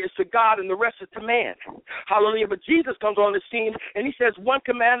 hallelujah, is to God and the rest is to man. Hallelujah. But Jesus comes on the scene and he says, one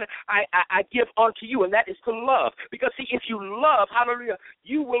commandment I give unto you, and that is to love. Because, see, if you love, hallelujah,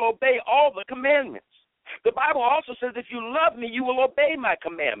 you will obey all the commandments. The Bible also says, if you love me, you will obey my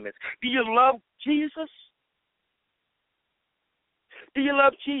commandments. Do you love Jesus? Do you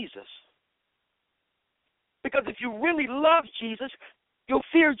love Jesus? Because if you really love Jesus, you'll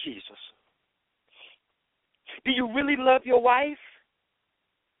fear Jesus. Do you really love your wife?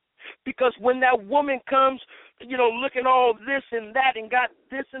 Because when that woman comes, looking all this and that and got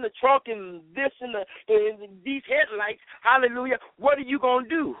this in the trunk and this in these headlights, hallelujah, what are you going to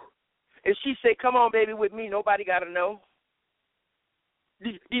do? And she say, come on, baby, with me. Nobody got to know. Do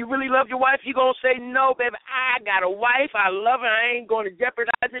you really love your wife? You're going to say, no, baby, I got a wife. I love her. I ain't going to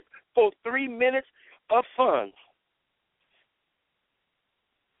jeopardize it for 3 minutes of fun.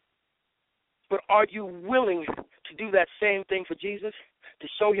 But are you willing to do that same thing for Jesus, to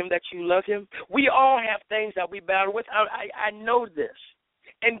show him that you love him? We all have things that we battle with. I know this,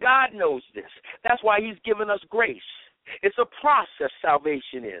 and God knows this. That's why he's given us grace. It's a process,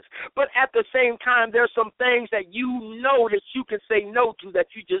 salvation is. But at the same time, there's some things that you know that you can say no to that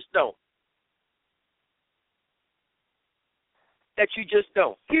you just don't. That you just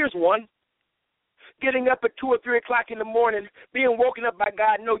don't. Here's one. Getting up at 2 or 3 o'clock in the morning, being woken up by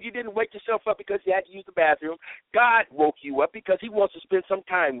God. No, you didn't wake yourself up because you had to use the bathroom. God woke you up because he wants to spend some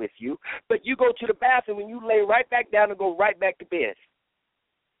time with you. But you go to the bathroom and you lay right back down and go right back to bed.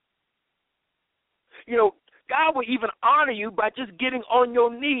 God will even honor you by just getting on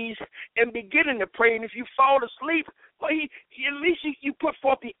your knees and beginning to pray. And if you fall asleep, well, at least you put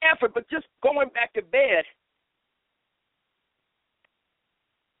forth the effort, but just going back to bed.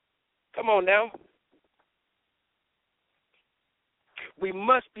 Come on now. We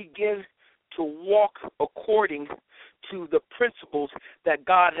must begin to walk according to the principles that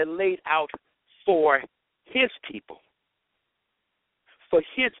God had laid out for his people. For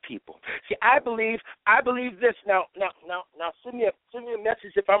his people. See, I believe this. Now, send me a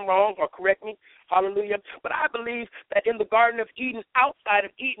message if I'm wrong or correct me. Hallelujah. But I believe that in the Garden of Eden, outside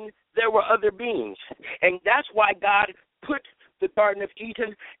of Eden, there were other beings. And that's why God put the Garden of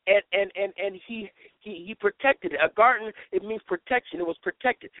Eden and he protected it. A garden, it means protection. It was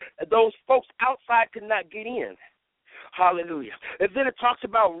protected. Those folks outside could not get in. Hallelujah. And then it talks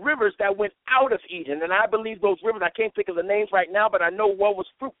about rivers that went out of Eden. And I believe those rivers, I can't think of the names right now, but I know one was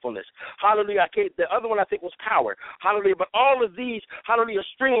fruitfulness. Hallelujah. The other one I think was power. Hallelujah. But all of these, hallelujah,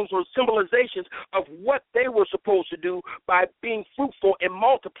 streams were symbolizations of what they were supposed to do by being fruitful and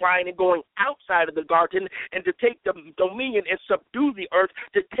multiplying and going outside of the garden and to take the dominion and subdue the earth,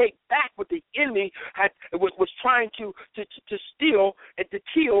 to take back what the enemy was trying to steal and to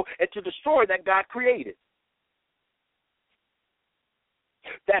kill and to destroy that God created.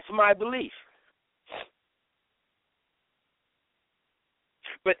 That's my belief.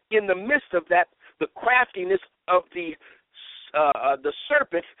 But in the midst of that, the craftiness of the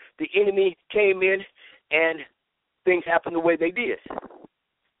serpent, the enemy came in and things happened the way they did.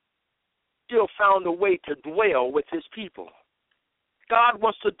 Still found a way to dwell with his people. God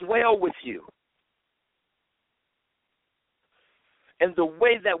wants to dwell with you. And the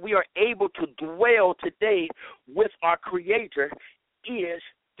way that we are able to dwell today with our Creator is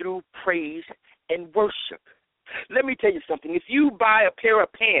through praise and worship. Let me tell you something. If you buy a pair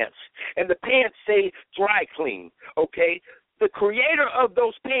of pants and the pants say dry clean, okay, the creator of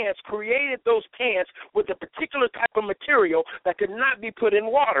those pants created those pants with a particular type of material that could not be put in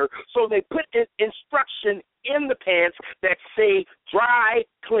water. So they put an instruction in the pants that say dry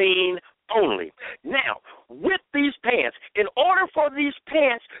clean only. Now, with these pants, in order for these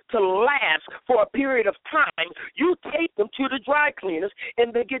pants to last for a period of time, you take them to the dry cleaners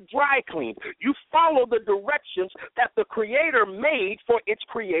and they get dry cleaned. You follow the directions that the Creator made for its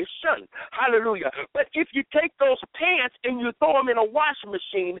creation. Hallelujah. But if you take those pants and you throw them in a washing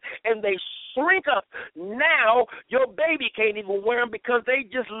machine and they shrink up, now your baby can't even wear them because they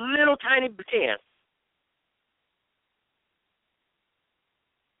just little tiny pants.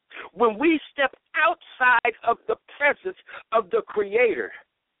 When we step outside of the presence of the Creator,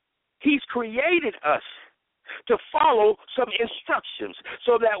 He's created us to follow some instructions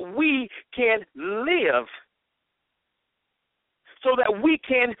so that we can live, so that we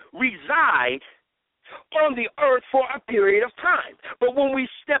can reside on the earth for a period of time. But when we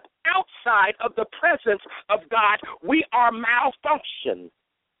step outside of the presence of God, we are malfunctioned.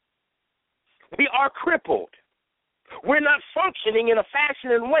 We are crippled. We're not functioning in a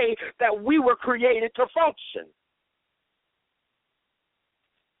fashion and way that we were created to function.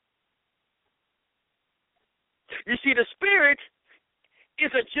 You see, the Spirit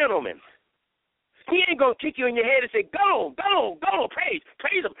is a gentleman. He ain't going to kick you in your head and say, go, praise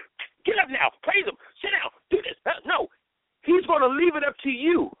him. Get up now, praise him, sit down, do this. No, he's going to leave it up to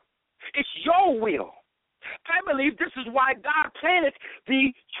you. It's your will. I believe this is why God planted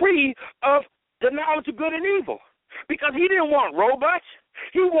the tree of the knowledge of good and evil, because he didn't want robots.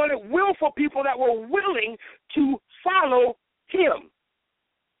 He wanted willful people that were willing to follow him.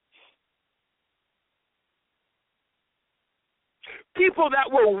 People that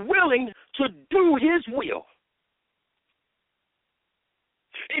were willing to do his will.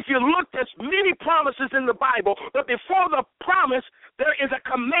 If you look, there's many promises in the Bible, but before the promise, there is a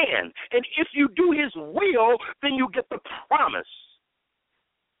command. And if you do his will, then you get the promise.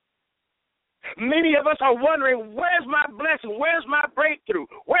 Many of us are wondering, where's my blessing? Where's my breakthrough?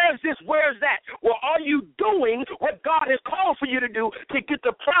 Where's this? Where's that? Well, are you doing what God has called for you to do to get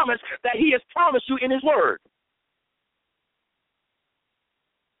the promise that he has promised you in his word?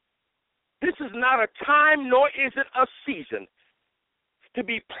 This is not a time, nor is it a season to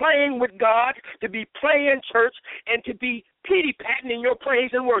be playing with God, to be playing church, and to be pity-patting in your praise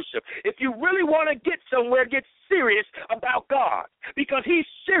and worship. If you really want to get somewhere, get serious about God, because he's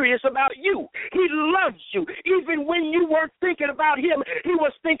serious about you. He loves you. Even when you weren't thinking about him, he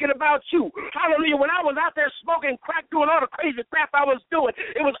was thinking about you. Hallelujah. When I was out there smoking crack, doing all the crazy crap I was doing,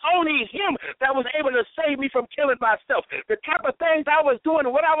 it was only him that was able to save me from killing myself. The type of things I was doing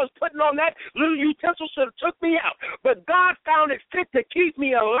and what I was putting on that little utensil should have took me out. But God found it fit to keep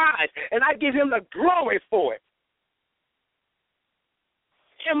me alive, and I give him the glory for it.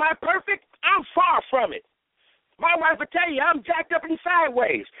 Am I perfect? I'm far from it. My wife will tell you I'm jacked up and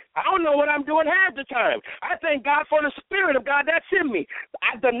sideways. I don't know what I'm doing half the time. I thank God for the Spirit of God that's in me.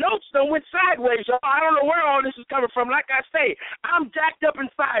 The notes done went sideways, y'all. I don't know where all this is coming from. Like I say, I'm jacked up and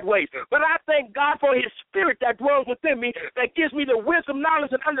sideways. But I thank God for his Spirit that dwells within me, that gives me the wisdom,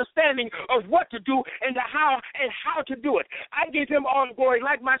 knowledge, and understanding of what to do and how to do it. I give him all the glory.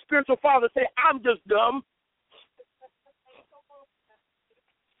 Like my spiritual father said, I'm just dumb.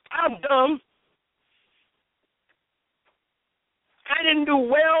 I'm dumb. I didn't do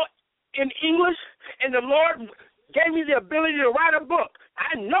well in English, and the Lord gave me the ability to write a book.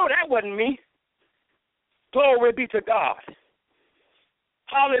 I know that wasn't me. Glory be to God.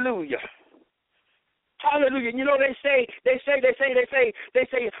 Hallelujah. Hallelujah. You know, they say,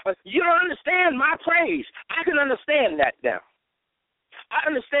 you don't understand my praise. I can understand that now. I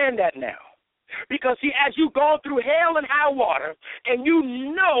understand that now. Because, see, as you go through hell and high water, and you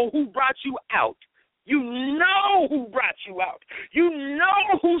know who brought you out, you know who brought you out, you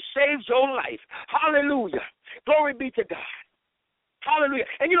know who saved your life. Hallelujah. Glory be to God. Hallelujah.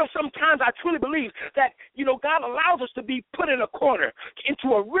 And, you know, sometimes I truly believe that, you know, God allows us to be put in a corner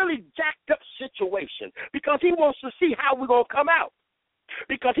into a really jacked up situation because he wants to see how we're going to come out.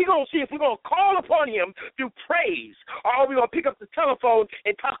 Because he's going to see if we're going to call upon him through praise, or are we going to pick up the telephone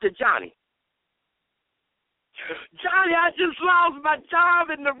and talk to Johnny. Johnny, I just lost my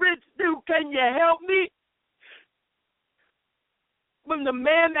job and the rich dude, can you help me? When the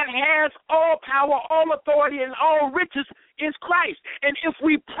man that has all power, all authority, and all riches is Christ. And if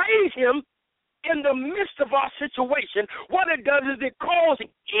we praise him in the midst of our situation, what it does is it calls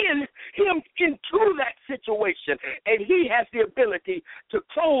him into that situation. And he has the ability to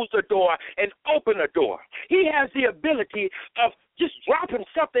close the door and open the door. He has the ability of just dropping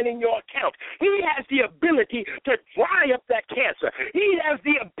something in your account. He has the ability to dry up that cancer. He has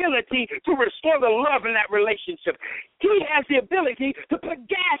the ability to restore the love in that relationship. He has the ability to put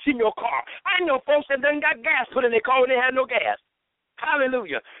gas in your car. I know folks that done got gas put in their car when they had no gas.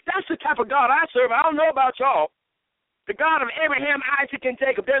 Hallelujah. That's the type of God I serve. I don't know about y'all. The God of Abraham, Isaac, and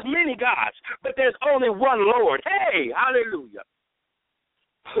Jacob. There's many gods, but there's only one Lord. Hey, hallelujah.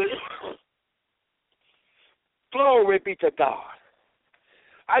 Glory be to God.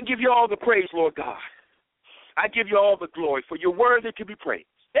 I give you all the praise, Lord God. I give you all the glory, for you're worthy to be praised.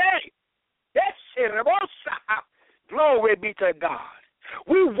 Hey, that's it. Glory be to God.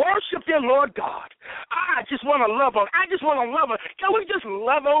 We worship you, Lord God. I just want to love on. I just want to love on. Can we just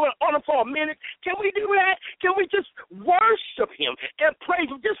love on him for a minute? Can we do that? Can we just worship him and praise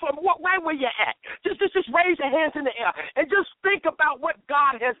him just from right where you're at? Just raise your hands in the air and just think about what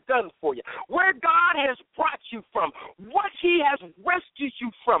God has done for you, where God has brought you from, what he has rescued you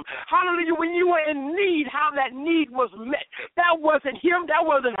from. Hallelujah. When you were in need, how that need was met. That wasn't him. That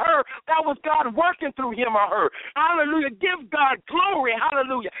wasn't her. That was God working through him or her. Hallelujah. Give God glory.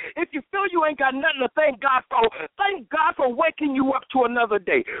 Hallelujah. If you feel you ain't got nothing to thank God for waking you up to another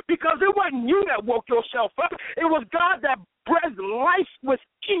day. Because it wasn't you that woke yourself up. It was God that breathed life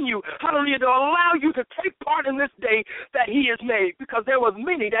within continue, hallelujah, to allow you to take part in this day that he has made, because there was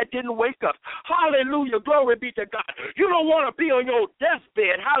many that didn't wake up. Hallelujah. Glory be to God. You don't want to be on your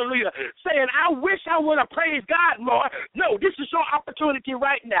deathbed, hallelujah, saying, I wish I would have praised God more. No, this is your opportunity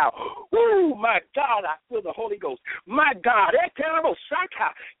right now. Oh, my God, I feel the Holy Ghost. My God, that terrible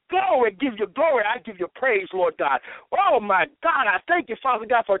shaka. Glory, give you glory. I give you praise, Lord God. Oh, my God, I thank you, Father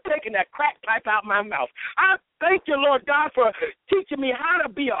God, for taking that crack pipe out my mouth. I thank you, Lord God, for teaching me how to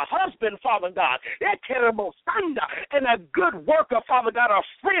be a husband, Father God. That terrible thunder and a good worker, Father God, a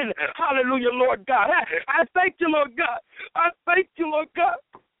friend. Hallelujah, Lord God. I thank you, Lord God. I thank you, Lord God.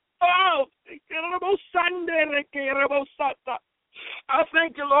 Oh, terrible Sunday, terrible Sata. I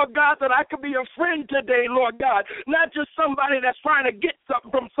thank you, Lord God, that I could be a friend today, Lord God, not just somebody that's trying to get something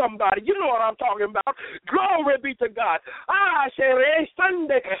from somebody. You know what I'm talking about. Glory be to God.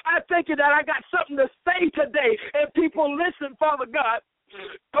 Sunday, I thank you that I got something to say today, and people listen, Father God.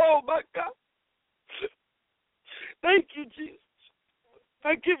 Oh, my God. Thank you, Jesus.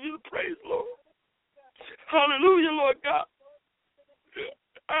 I give you the praise, Lord. Hallelujah, Lord God.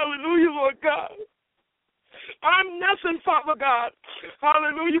 Hallelujah, Lord God. I'm nothing, Father God.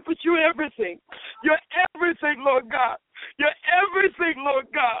 Hallelujah, but you're everything. You're everything, Lord God. You're everything, Lord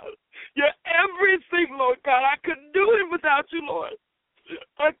God. You're everything, Lord God. I couldn't do it without you, Lord.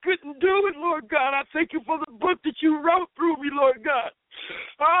 I couldn't do it, Lord God. I thank you for the book that you wrote through me, Lord God.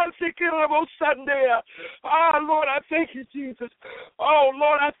 Lord, I thank you, Jesus. Oh,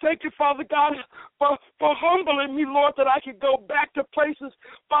 Lord, I thank you, Father God, for humbling me, Lord, that I could go back to places,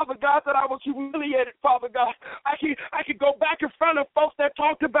 Father God, that I was humiliated, Father God. I could go back in front of folks that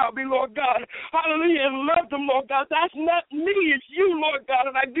talked about me, Lord God. Hallelujah, and love them, Lord God. That's not me, it's you, Lord God,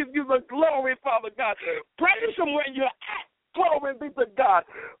 and I give you the glory, Father God. Praise them where you're at. Glory be to God.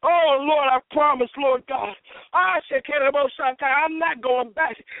 Oh, Lord, I promise, Lord God. I'm not going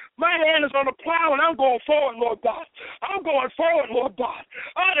back. My hand is on the plow, and I'm going forward, Lord God. I'm going forward, Lord God.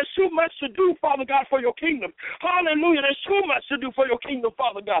 There's too much to do, Father God, for your kingdom. Hallelujah. There's too much to do for your kingdom,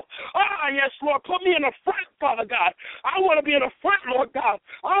 Father God. Yes, Lord. Put me in the front, Father God. I want to be in the front, Lord God.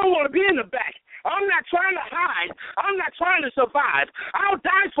 I don't want to be in the back. I'm not trying to hide. I'm not trying to survive. I'll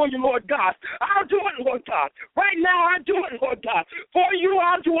die for you, Lord God. I'll do it, Lord God. Right now, I do it, Lord God. For you,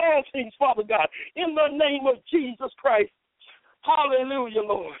 I'll do all things, Father God, in the name of Jesus Christ. Hallelujah,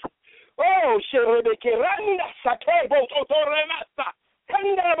 Lord. Oh,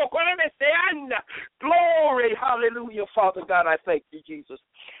 glory, hallelujah, Father God. I thank you, Jesus.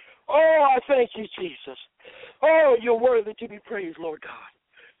 Oh, I thank you, Jesus. Oh, you're worthy to be praised, Lord God.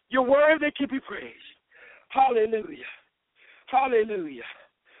 You're worthy to be praised. Hallelujah. Hallelujah.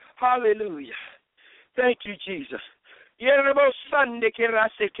 Hallelujah. Thank you, Jesus.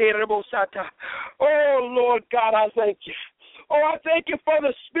 Oh, Lord God, I thank you. Oh, I thank you for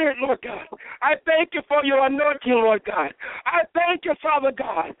the Spirit, Lord God. I thank you for your anointing, Lord God. I thank you, Father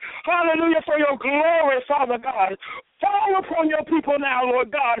God. Hallelujah, for your glory, Father God. Fall upon your people now, Lord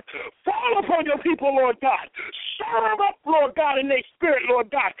God. Fall upon your people, Lord God. Stir them up, Lord God, in their spirit,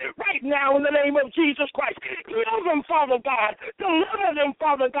 Lord God. Right now, in the name of Jesus Christ. Heal them, Father God. Deliver them,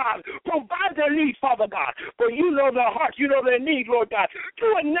 Father God. Provide their need, Father God. For you know their heart. You know their need, Lord God.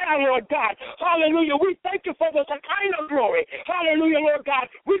 Do it now, Lord God. Hallelujah. We thank you for the kind of glory. Hallelujah, Lord God.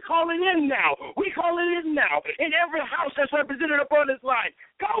 We call it in now. We call it in now. In every house that's represented upon this line.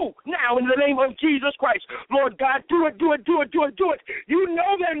 Go now in the name of Jesus Christ. Lord God, do it. You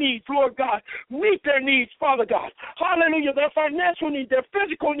know their needs, Lord God. Meet their needs, Father God. Hallelujah. Their financial needs, their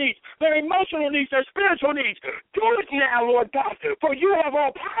physical needs, their emotional needs, their spiritual needs. Do it now, Lord God. For you have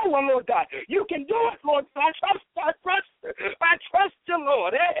all power, Lord God. You can do it, Lord. I trust you,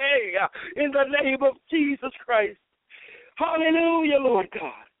 Lord. Hey, in the name of Jesus Christ. Hallelujah, Lord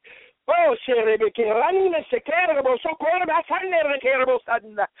God. Oh,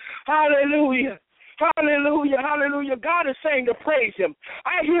 hallelujah. Hallelujah, hallelujah. God is saying to praise him.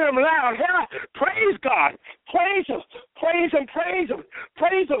 I hear him loud. Praise God. Praise him. Praise him. Praise him.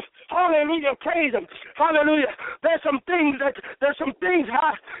 Praise him. Hallelujah. Praise him. Hallelujah. There's some things.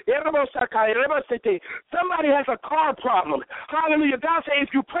 Somebody has a car problem. Hallelujah. God says, if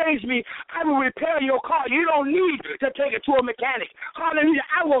you praise me, I will repair your car. You don't need to take it to a mechanic. Hallelujah.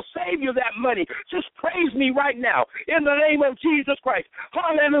 I will save you that money. Just praise me right now in the name of Jesus Christ.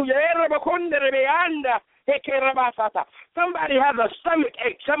 Hallelujah. Somebody has a stomach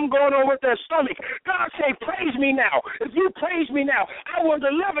ache, something going on with their stomach. God say, praise me now. If you praise me now, I will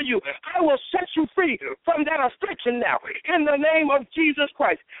deliver you. I will set you free from that affliction now. In the name of Jesus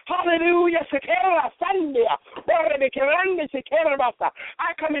Christ. Hallelujah.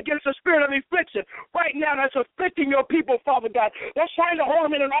 I come against the spirit of affliction right now that's afflicting your people, Father God. That's trying to hold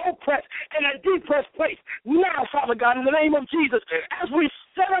them in an oppressed and a depressed place. Now, Father God, in the name of Jesus, as we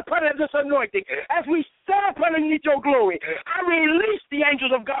set up under this anointing, as we set up underneath your glory, I release the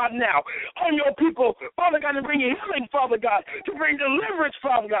angels of God now on your people, Father God, to bring healing, Father God, to bring deliverance,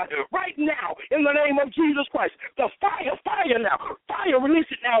 Father God, right now, in the name of Jesus Christ. The fire now. Fire,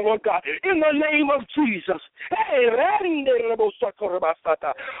 release it now, Lord God, in the name of Jesus. Hey,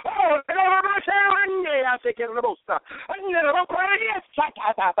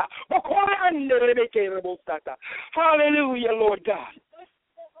 hallelujah, Lord God.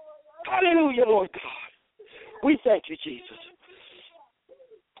 Hallelujah, Lord God. We thank you, Jesus.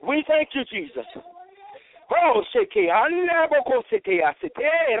 We thank you, Jesus. Oh,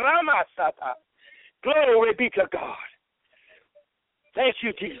 glory be to God. Thank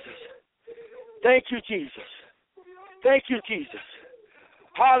you, Jesus. Thank you, Jesus. Thank you, Jesus.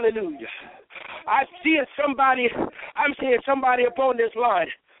 Hallelujah. I'm seeing somebody upon this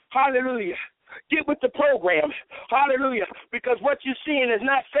line. Hallelujah. Get with the program. Hallelujah. Because what you're seeing is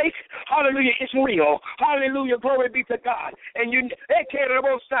not fake. Hallelujah. It's real. Hallelujah. Glory be to God. And I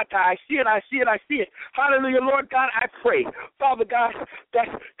see it. Hallelujah. Lord God, I pray, Father God, that,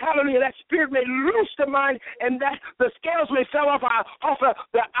 hallelujah, that spirit may loose the mind and that the scales may fall off of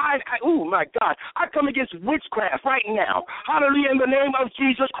the eyes. Oh, my God. I come against witchcraft right now. Hallelujah. In the name of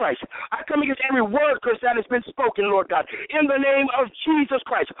Jesus Christ. I come against every word curse that has been spoken, Lord God. In the name of Jesus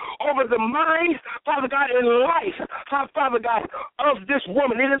Christ. Over the mind, Father God, in life, Father God, of this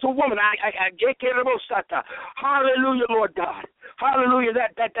woman. It is a woman. I get hallelujah, Lord God. Hallelujah.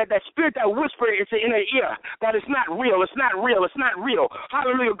 That spirit, that whisper is in her ear that it's not real. It's not real. It's not real.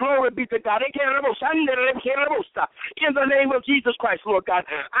 Hallelujah. Glory be to God. In the name of Jesus Christ, Lord God,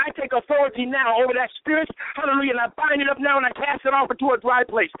 I take authority now over that spirit. Hallelujah. And I bind it up now and I cast it off into a dry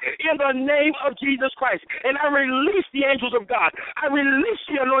place. In the name of Jesus Christ. And I release the angels of God. I release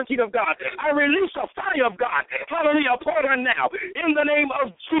the anointing of God. I release the fire of God. Hallelujah. Upon her now. In the name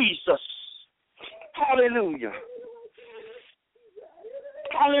of Jesus. Hallelujah.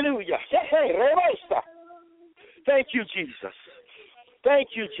 Hallelujah. Thank you, Jesus. Thank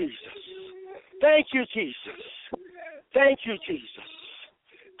you, Jesus. Thank you, Jesus. Thank you, Jesus.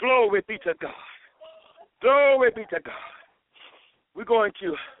 Glory be to God. Glory be to God. We're going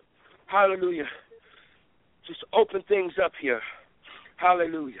to, hallelujah, just open things up here.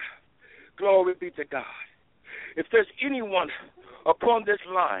 Hallelujah. Glory be to God. If there's anyone upon this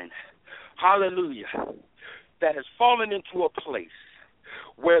line, hallelujah, that has fallen into a place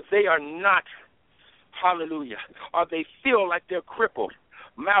where they are not, hallelujah, or they feel like they're crippled,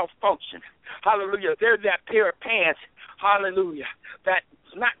 malfunction, hallelujah, they're that pair of pants, hallelujah, that's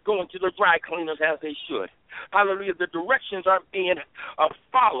not going to the dry cleaners as they should. Hallelujah. The directions aren't being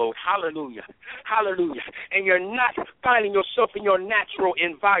followed. Hallelujah. Hallelujah. And you're not finding yourself in your natural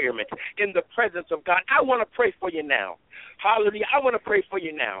environment in the presence of God. I want to pray for you now. Hallelujah. I want to pray for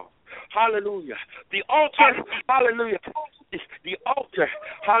you now. Hallelujah. The altar, hallelujah. The altar,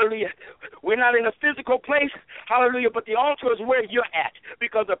 hallelujah. We're not in a physical place, hallelujah, but the altar is where you're at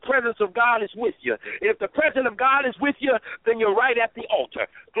because the presence of God is with you. If the presence of God is with you, then you're right at the altar.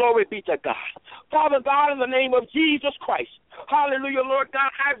 Glory be to God. Father God, in the name of Jesus Christ, hallelujah, Lord God,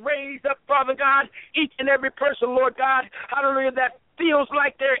 I raise up, Father God, each and every person, Lord God, hallelujah, that feels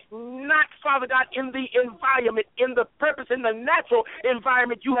like they're not, Father God, in the environment, in the purpose, in the natural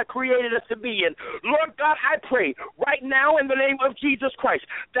environment you have created us to be in. Lord God, I pray right now in the name of Jesus Christ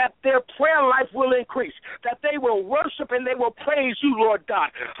that their prayer life will increase, that they will worship and they will praise you, Lord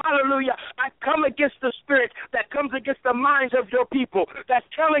God. Hallelujah. I come against the spirit that comes against the minds of your people that's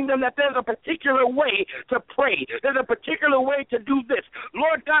telling them that there's a particular way to pray. There's a particular way to do this.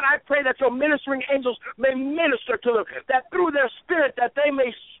 Lord God, I pray that your ministering angels may minister to them, that through their spirit that they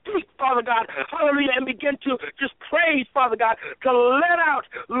may speak, Father God, hallelujah, and begin to just praise, Father God, to let out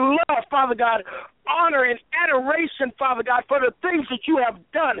love, Father God, honor and adoration, Father God, for the things that you have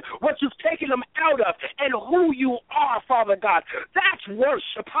done, what you've taken them out of, and who you are, Father God. That's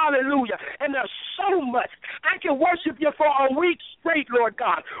worship, hallelujah. And there's so much. I can worship you for a week straight, Lord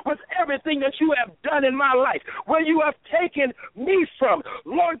God, with everything that you have done in my life, where you have taken me from.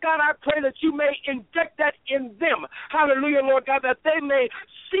 Lord God, I pray that you may inject that in them, hallelujah, Lord God, that they may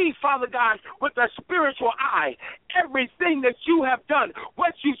see, Father God, with a spiritual eye, everything that you have done,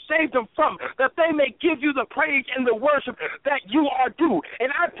 what you saved them from, that they may may give you the praise and the worship that you are due. And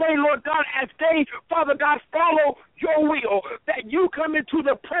I pray, Lord God, as they, Father God, follow your will, that you come into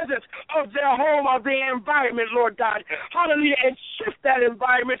the presence of their home, of their environment, Lord God. Hallelujah. And shift that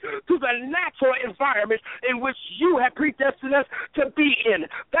environment to the natural environment in which you have predestined us to be in.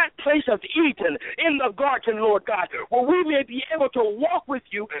 That place of Eden in the garden, Lord God, where we may be able to walk with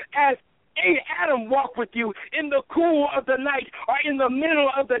you as Adam walked with you in the cool of the night or in the middle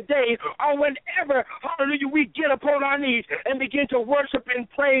of the day or whenever, hallelujah, we get upon our knees and begin to worship and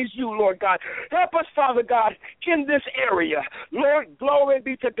praise you, Lord God. Help us, Father God, in this area. Lord, glory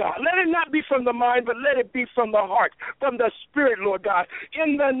be to God. Let it not be from the mind, but let it be from the heart, from the spirit, Lord God,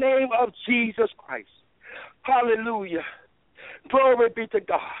 in the name of Jesus Christ. Hallelujah. Glory be to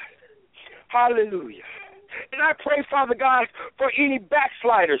God. Hallelujah. And I pray, Father God, for any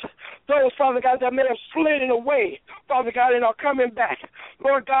backsliders, those, Father God, that may have slid away, Father God, and are coming back.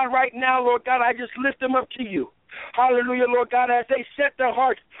 Lord God, right now, Lord God, I just lift them up to you. Hallelujah, Lord God, as they set their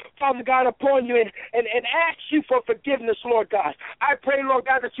heart, Father God, upon you and ask you for forgiveness, Lord God. I pray, Lord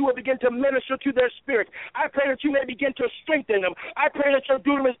God, that you will begin to minister to their spirit. I pray that you may begin to strengthen them. I pray that your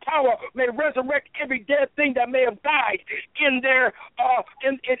dunamis power may resurrect every dead thing that may have died in their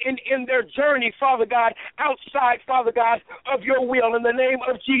in their journey, Father God, outside, Father God, of your will in the name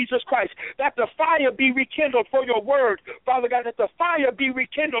of Jesus Christ. That the fire be rekindled for your word, Father God, that the fire be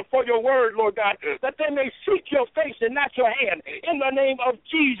rekindled for your word, Lord God, that they may seek your face and not your hand in the name of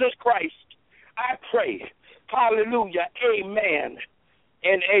Jesus Christ. I pray. Hallelujah. Amen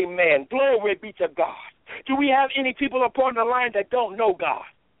and amen. Glory be to God. Do we have any people upon the line that don't know God?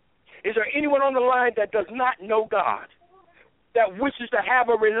 Is there anyone on the line that does not know God, that wishes to have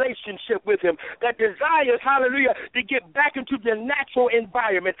a relationship with him, that desires, hallelujah, to get back into the natural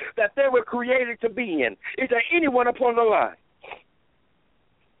environment that they were created to be in? Is there anyone upon the line?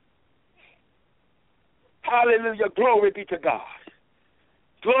 Hallelujah. Glory be to God.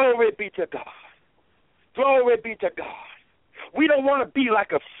 Glory be to God. Glory be to God. We don't want to be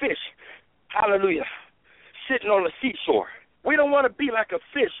like a fish, hallelujah, sitting on the seashore. We don't want to be like a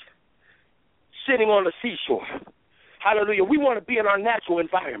fish sitting on the seashore. Hallelujah. We want to be in our natural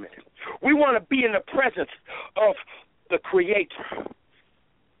environment. We want to be in the presence of the Creator.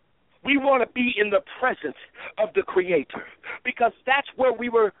 We want to be in the presence of the Creator because that's where we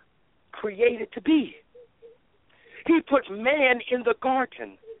were created to be. He put man in the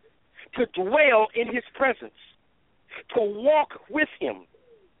garden to dwell in his presence, to walk with him,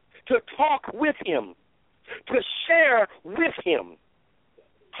 to talk with him, to share with him.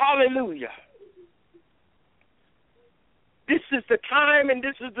 Hallelujah. This is the time and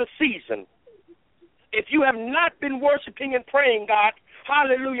this is the season. If you have not been worshiping and praying God,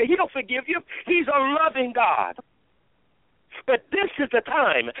 hallelujah, he don't forgive you. He's a loving God. But this is the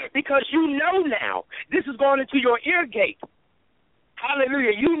time because you know now. This is going into your ear gate.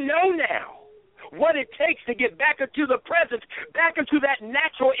 Hallelujah. You know now what it takes to get back into the presence, back into that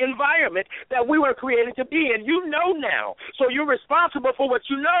natural environment that we were created to be in. You know now. So you're responsible for what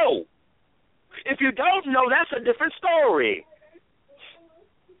you know. If you don't know, that's a different story.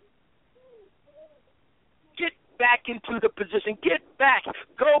 Get back into the position. Get back.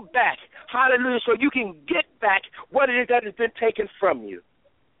 Go back. Hallelujah. So you can get back what it is that has been taken from you.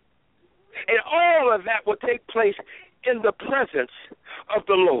 And all of that will take place in the presence of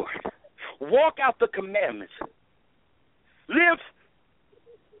the Lord. Walk out the commandments. Live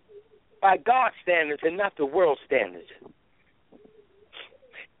by God's standards and not the world's standards.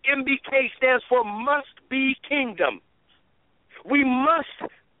 MBK stands for must be kingdom. We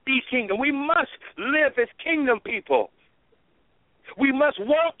must be kingdom. We must live as kingdom people. We must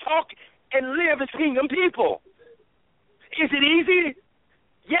walk, talk, and live as kingdom people. Is it easy?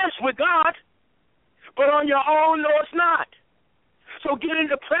 Yes, with God. But on your own, no, it's not. So get in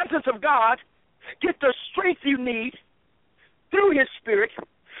the presence of God. Get the strength you need through his Spirit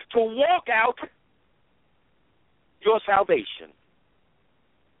to walk out your salvation.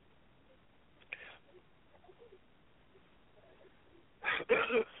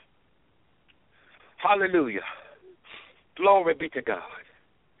 Hallelujah. Glory be to God.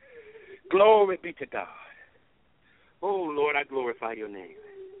 Glory be to God. Oh, Lord, I glorify your name.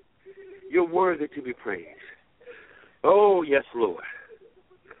 You're worthy to be praised. Oh, yes, Lord.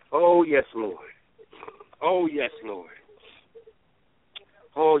 Oh, yes, Lord. Oh, yes, Lord.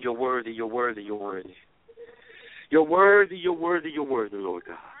 Oh, you're worthy, you're worthy, you're worthy. You're worthy, you're worthy, you're worthy, Lord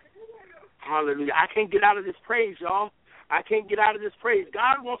God. Hallelujah. I can't get out of this praise, y'all. I can't get out of this praise.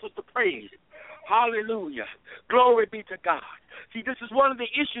 God wants us to praise. Hallelujah. Glory be to God. See, this is one of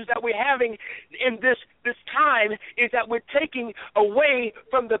the issues that we're having in this time, is that we're taking away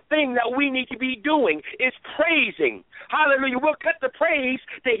from the thing that we need to be doing. It's praising. Hallelujah. We'll cut the praise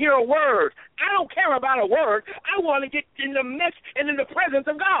to hear a word. I don't care about a word. I want to get in the midst and in the presence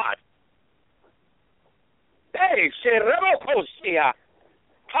of God. Hey,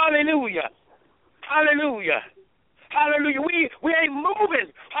 hallelujah. Hallelujah. Hallelujah. We ain't moving,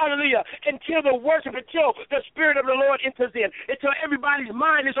 hallelujah, until the worship, until the Spirit of the Lord enters in, until everybody's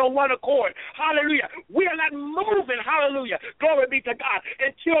mind is on one accord. Hallelujah. We are not moving, hallelujah, glory be to God,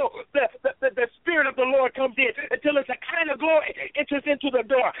 until the Spirit of the Lord comes in, until it's a kind of glory enters into the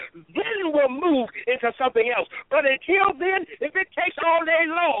door. Then we'll move into something else. But until then, if it takes all day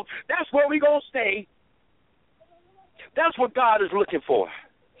long, that's where we're going to stay. That's what God is looking for.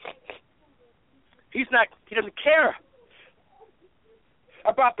 He doesn't care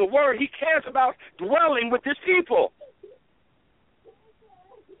about the word. He cares about dwelling with his people.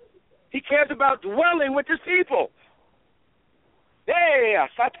 He cares about dwelling with his people.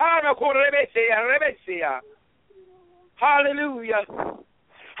 Hallelujah.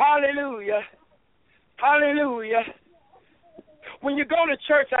 Hallelujah. Hallelujah. When you go to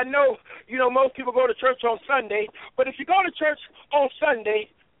church, I know, most people go to church on Sunday, but if you go to church on Sunday,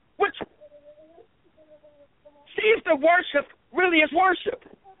 see if the worship really is worship,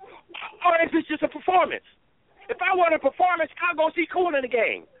 or if it's just a performance. If I want a performance, I'll go see Cool in the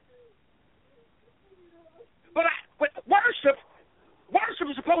game. But worship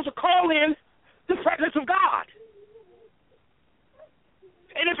is supposed to call in the presence of God.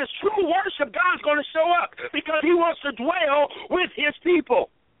 And if it's true worship, God's going to show up because he wants to dwell with his people.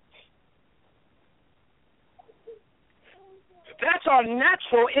 That's our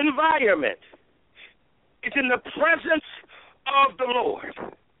natural environment. It's in the presence of the Lord.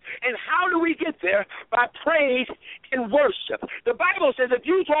 And how do we get there? By praise and worship. The Bible says, if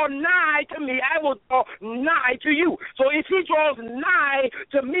you draw nigh to me, I will draw nigh to you. So if he draws nigh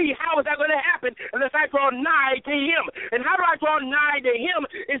to me, how is that going to happen unless I draw nigh to him? And how do I draw nigh to him?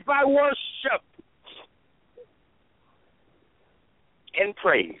 Is by worship and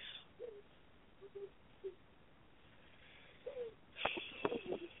praise.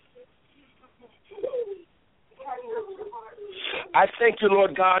 I thank you,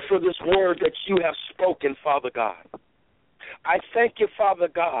 Lord God, for this word that you have spoken, Father God. I thank you, Father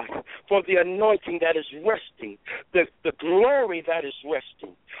God, for the anointing that is resting, the glory that is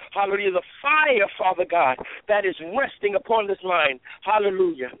resting. Hallelujah. The fire, Father God, that is resting upon this line.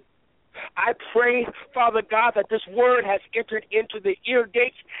 Hallelujah. I pray, Father God, that this word has entered into the ear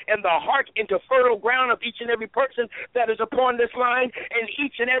gates and the heart, into fertile ground of each and every person that is upon this line, and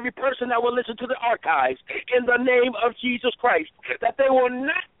each and every person that will listen to the archives, in the name of Jesus Christ, that they will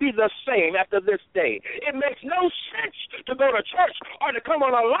not be the same after this day. It makes no sense to go to church or to come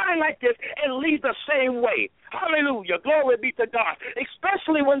on a line like this and leave the same way. Hallelujah. Glory be to God,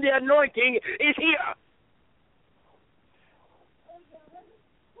 especially when the anointing is here.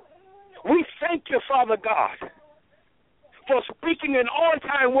 We thank you, Father God, for speaking an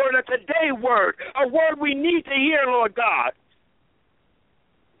on-time word, a today word, a word we need to hear, Lord God.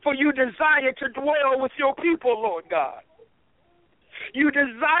 For you desire to dwell with your people, Lord God. You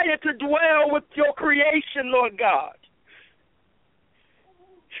desire to dwell with your creation, Lord God.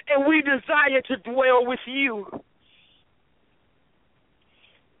 And we desire to dwell with you.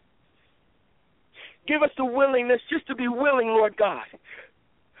 Give us the willingness just to be willing, Lord God,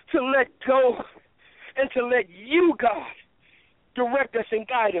 to let go and to let you, God, direct us and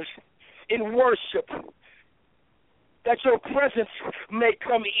guide us in worship, that your presence may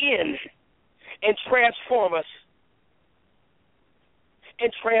come in and transform us.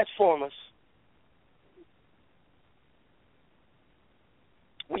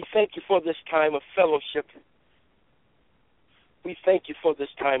 We thank you for this time of fellowship. We thank you for this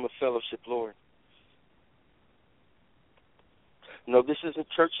time of fellowship, Lord. No, this isn't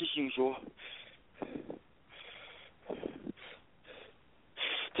church as usual.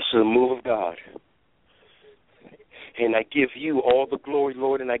 This is a move of God. And I give you all the glory,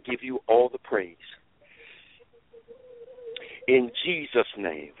 Lord, and I give you all the praise. In Jesus'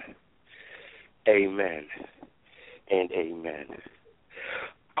 name, amen and amen.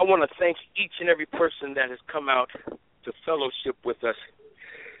 I want to thank each and every person that has come out to fellowship with us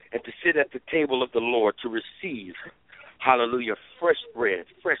and to sit at the table of the Lord to receive, hallelujah, fresh bread,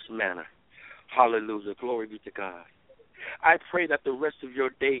 fresh manna. Hallelujah. Glory be to God. I pray that the rest of your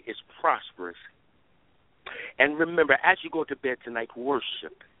day is prosperous. And remember, as you go to bed tonight,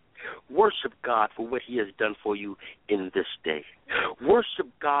 worship. Worship God for what he has done for you in this day. Worship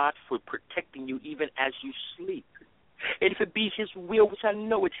God for protecting you even as you sleep. And if it be his will, which I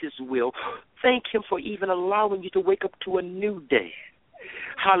know it's his will, thank him for even allowing you to wake up to a new day.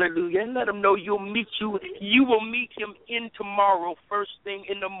 Hallelujah. And let him know you'll meet you. You will meet him in tomorrow, first thing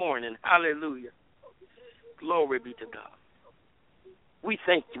in the morning. Hallelujah. Glory be to God. We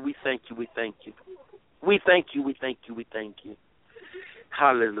thank you. We thank you. We thank you. We thank you. We thank you. We thank you.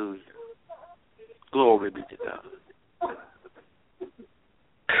 Hallelujah. Glory be to God.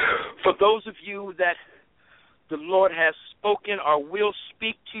 For those of you that the Lord has spoken or will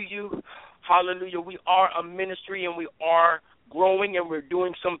speak to you, hallelujah, we are a ministry and we are growing and we're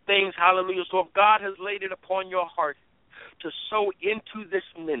doing some things, hallelujah. So if God has laid it upon your heart to sow into this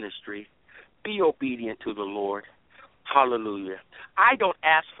ministry, be obedient to the Lord, hallelujah. I don't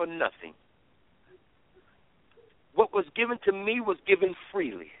ask for nothing. What was given to me was given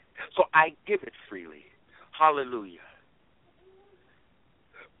freely, so I give it freely, hallelujah.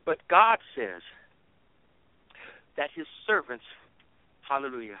 But God says that his servants,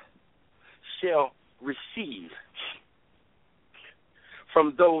 hallelujah, shall receive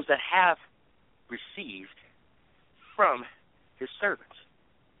from those that have received from his servants.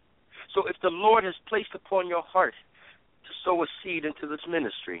 So if the Lord has placed upon your heart to sow a seed into this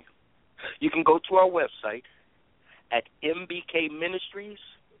ministry, you can go to our website at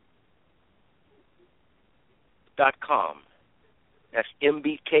mbkministries.com. That's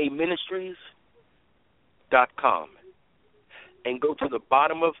mbkministries.com. And go to the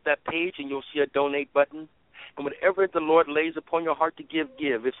bottom of that page and you'll see a donate button. And whatever the Lord lays upon your heart to give.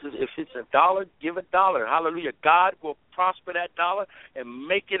 If it's $1, give $1. Hallelujah. God will prosper that dollar and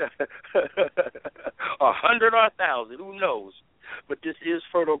make it 100 or 1,000. Who knows? But this is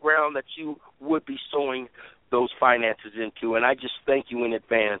fertile ground that you would be sowing those finances into. And I just thank you in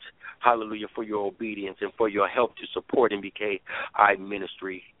advance, hallelujah, for your obedience and for your help to support MBKI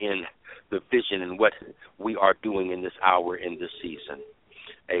ministry in the vision and what we are doing in this hour, in this season.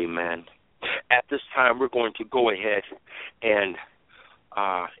 Amen. At this time, we're going to go ahead and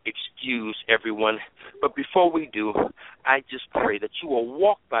excuse everyone. But before we do, I just pray that you will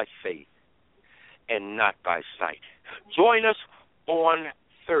walk by faith and not by sight. Join us on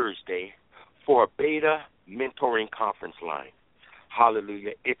Thursday for a beta mentoring conference line.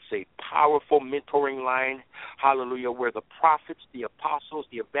 Hallelujah. It's a powerful mentoring line, hallelujah, where the prophets, the apostles,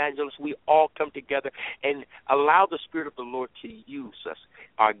 the evangelists, we all come together and allow the Spirit of the Lord to use us,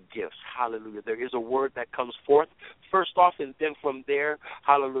 our gifts. Hallelujah. There is a word that comes forth first off, and then from there,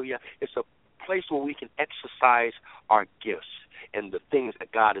 hallelujah, it's a place where we can exercise our gifts and the things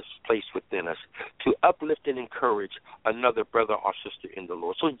that God has placed within us to uplift and encourage another brother or sister in the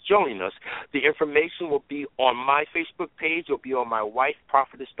Lord. So join us. The information will be on my Facebook page. It will be on my wife,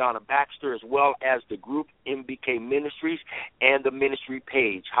 Prophetess Donna Baxter, as well as the group MBK Ministries and the ministry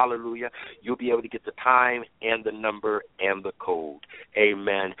page. Hallelujah. You'll be able to get the time and the number and the code.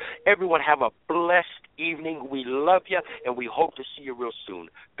 Amen. Everyone have a blessed evening. We love you, and we hope to see you real soon.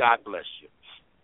 God bless you.